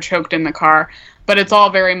daughter choked in the car. But it's all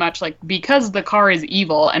very much like, because the car is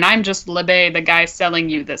evil, and I'm just LeBay, the guy selling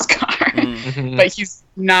you this car. But he's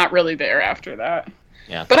not really there after that.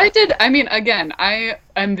 Yeah. But I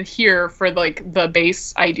am here for like the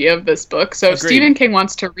base idea of this book. So if Stephen King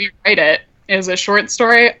wants to rewrite it as a short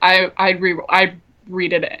story, I'd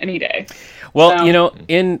read it any day. Well,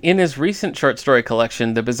 in his recent short story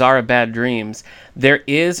collection, The Bizarre Bad Dreams, there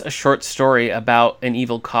is a short story about an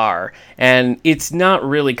evil car, and it's not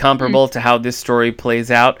really comparable to how this story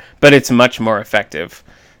plays out, but it's much more effective.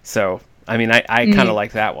 So, I mean, I kind of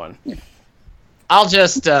like that one. I'll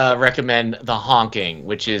just recommend The Honking,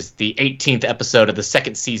 which is the 18th episode of the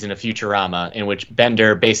second season of Futurama, in which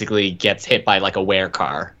Bender basically gets hit by like a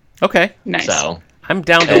werecar. Okay. Nice. So I'm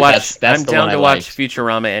down to watch. That's I'm the down one to I watch liked.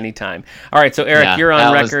 Futurama anytime. All right, so Eric, you're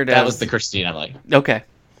on record. That was the Christine I liked. Okay.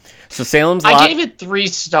 So Salem's Lot. I gave it 3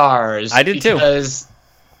 stars. I did too. Because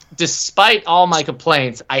despite all my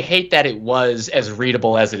complaints, I hate that it was as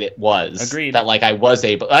readable as it was. Agreed. That like I was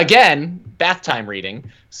able, again, bath time reading.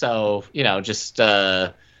 So just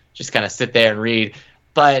kind of sit there and read.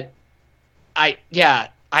 But it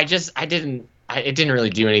didn't really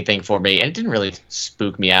do anything for me, and it didn't really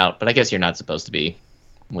spook me out. But I guess you're not supposed to be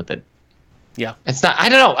with it. Yeah. It's not. I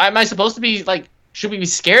don't know. Am I supposed to be like? Should we be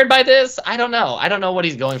scared by this? I don't know. I don't know what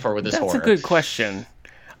he's going for with this horror. That's a good question.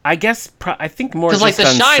 I guess I think more because just like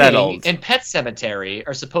The Shining unsettled and Pet Sematary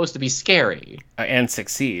are supposed to be scary and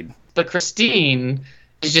succeed. But Christine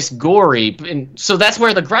is just gory, and so that's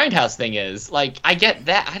where the Grindhouse thing is. Like, I get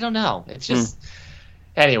that. I don't know. It's just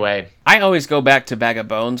anyway. I always go back to Bag of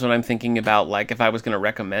Bones when I'm thinking about like if I was going to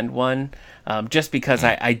recommend one, just because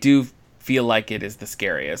I do feel like it is the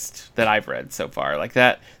scariest that I've read so far. Like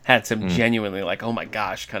that had some genuinely like oh my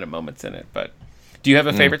gosh kind of moments in it. But do you have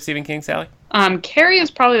a favorite Stephen King, Sally? Carrie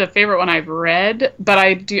is probably the favorite one I've read, but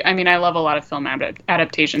I love a lot of film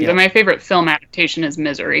adaptations, and my favorite film adaptation is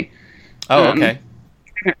Misery. Oh, okay. I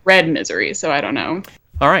haven't read Misery, so I don't know.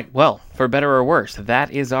 All right, well, for better or worse,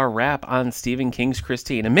 that is our wrap on Stephen King's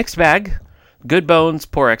Christine. A mixed bag, good bones,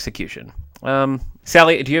 poor execution.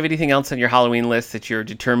 Sally, do you have anything else on your Halloween list that you're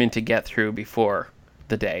determined to get through before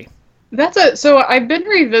the day? So I've been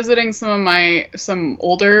revisiting some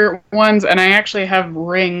older ones, and I actually have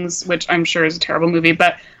Rings, which I'm sure is a terrible movie,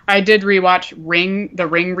 but I did rewatch The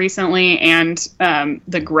Ring recently, and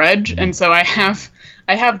The Grudge, and so I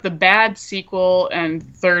have the bad sequel and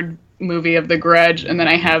third movie of The Grudge, and then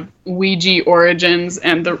I have Ouija Origins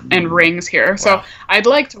and Rings here. Wow. So I'd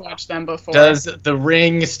like to watch them before. Does The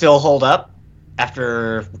Ring still hold up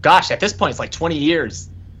after, gosh, at this point, it's like 20 years.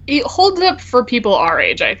 It holds up for people our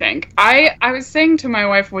age, I think. I was saying to my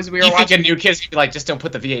wife was we were You think a watching. new kid's gonna be like, just don't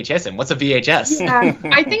put the VHS in. What's a VHS? Yeah,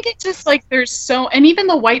 I think it's just like there's so, and even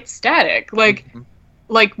the white static, like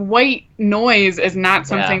white noise is not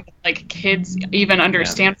something that like kids even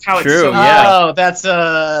understand how it's True, so yeah. Oh, that's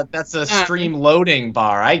a stream loading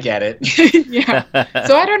bar. I get it. yeah.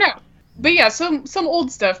 So I don't know. But yeah, some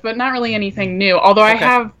old stuff, but not really anything new. Although I Okay.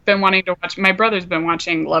 have been wanting to watch. My brother's been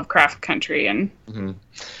watching Lovecraft Country, and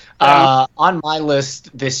On my list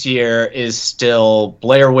this year is still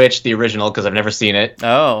Blair Witch, the original, because I've never seen it,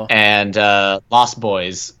 Oh, and Lost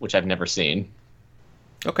Boys, which I've never seen.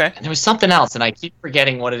 okay. And there was something else, and I keep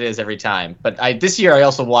forgetting what it is every time. But this year I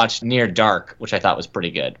also watched Near Dark, which I thought was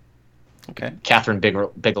pretty good. Okay. Catherine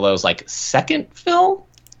Bigelow's like second film,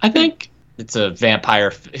 I think. It's a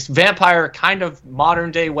vampire kind of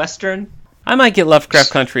modern day Western. I might get Lovecraft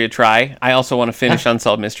Country a try. I also want to finish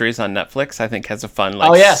Unsolved Mysteries on Netflix. I think has a fun, like,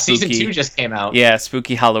 Oh yeah, spooky, season 2 just came out. yeah,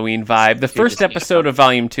 spooky Halloween vibe. The first just came episode of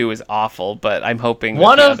Volume 2 is awful, but I'm hoping that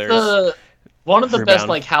One the of others... the Rebound. best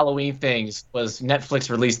like Halloween things was Netflix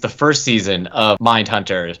released the first season of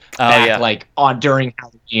Mindhunter yeah. like during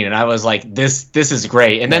Halloween, and I was like, this is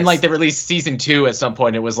great. And then Nice. like they released season 2 at some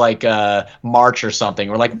point. It was like March or something.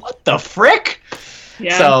 We're like, what the frick?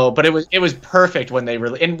 yeah. So, but it was perfect when they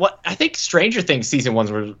and what I think Stranger Things season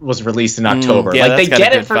 1 was released in October. yeah, like they that's got a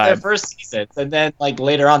get it good for their vibe. first season, and then like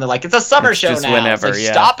later on they're like, it's a summer It's show just now. whenever, It's like,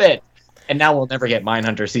 yeah. Stop it. And now we'll never get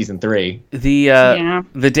Mindhunter season 3.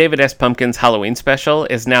 The David S. Pumpkins Halloween special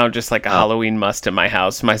is now just like a Halloween must in my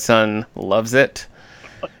house. My son loves it.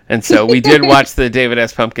 And so we did watch the David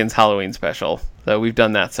S. Pumpkins Halloween special. So we've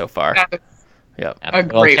done that so far. Yep. A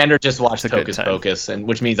Well, great- Kendra just watched a good Hocus time. Pocus, and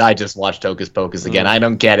which means I just watched Hocus Pocus again. I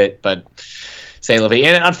don't get it, but say Livy.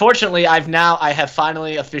 And unfortunately, I have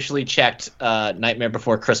finally officially checked Nightmare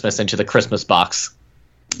Before Christmas into the Christmas box.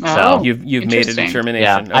 Oh, You've made a interesting.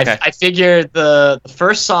 determination. Yeah, Okay. I figured the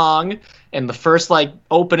first song and the first like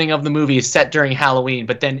opening of the movie is set during Halloween,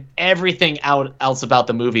 but then everything else about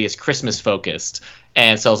the movie is Christmas focused.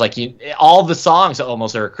 And so I was like, all the songs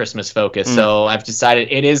almost are Christmas focused. So I've decided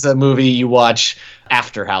it is a movie you watch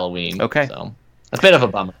after Halloween. Okay. So a bit of a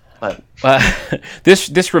bummer, but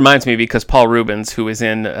This reminds me because Paul Rubens, who is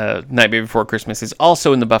in Nightmare Before Christmas, is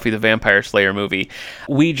also in the Buffy the Vampire Slayer movie.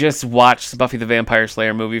 We just watched the Buffy the Vampire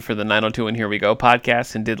Slayer movie for the 902 and Here We Go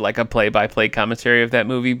podcast and did like a play-by-play commentary of that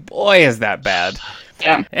movie. Boy, is that bad.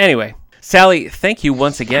 Yeah. Anyway, Sally, thank you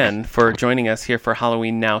once again for joining us here for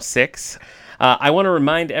Halloween Now 6. I want to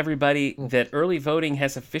remind everybody that early voting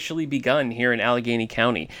has officially begun here in Allegheny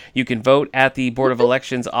County. You can vote at the Board of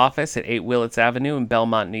Elections office at 8 Willits Avenue in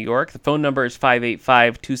Belmont, New York. The phone number is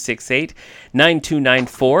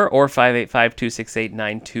 585-268-9294 or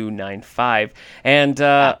 585-268-9295.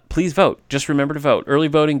 And please vote. Just remember to vote. Early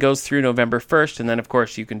voting goes through November 1st, and then, of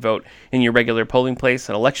course, you can vote in your regular polling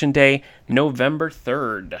place on Election Day, November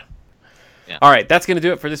 3rd. All right, that's going to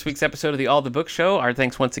do it for this week's episode of the All the Books Show. Our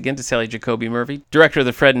thanks once again to Sally Jacoby Murphy, director of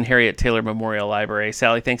the Fred and Harriet Taylor Memorial Library.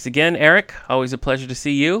 Sally, thanks again. Eric, always a pleasure to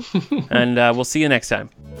see you, and we'll see you next time.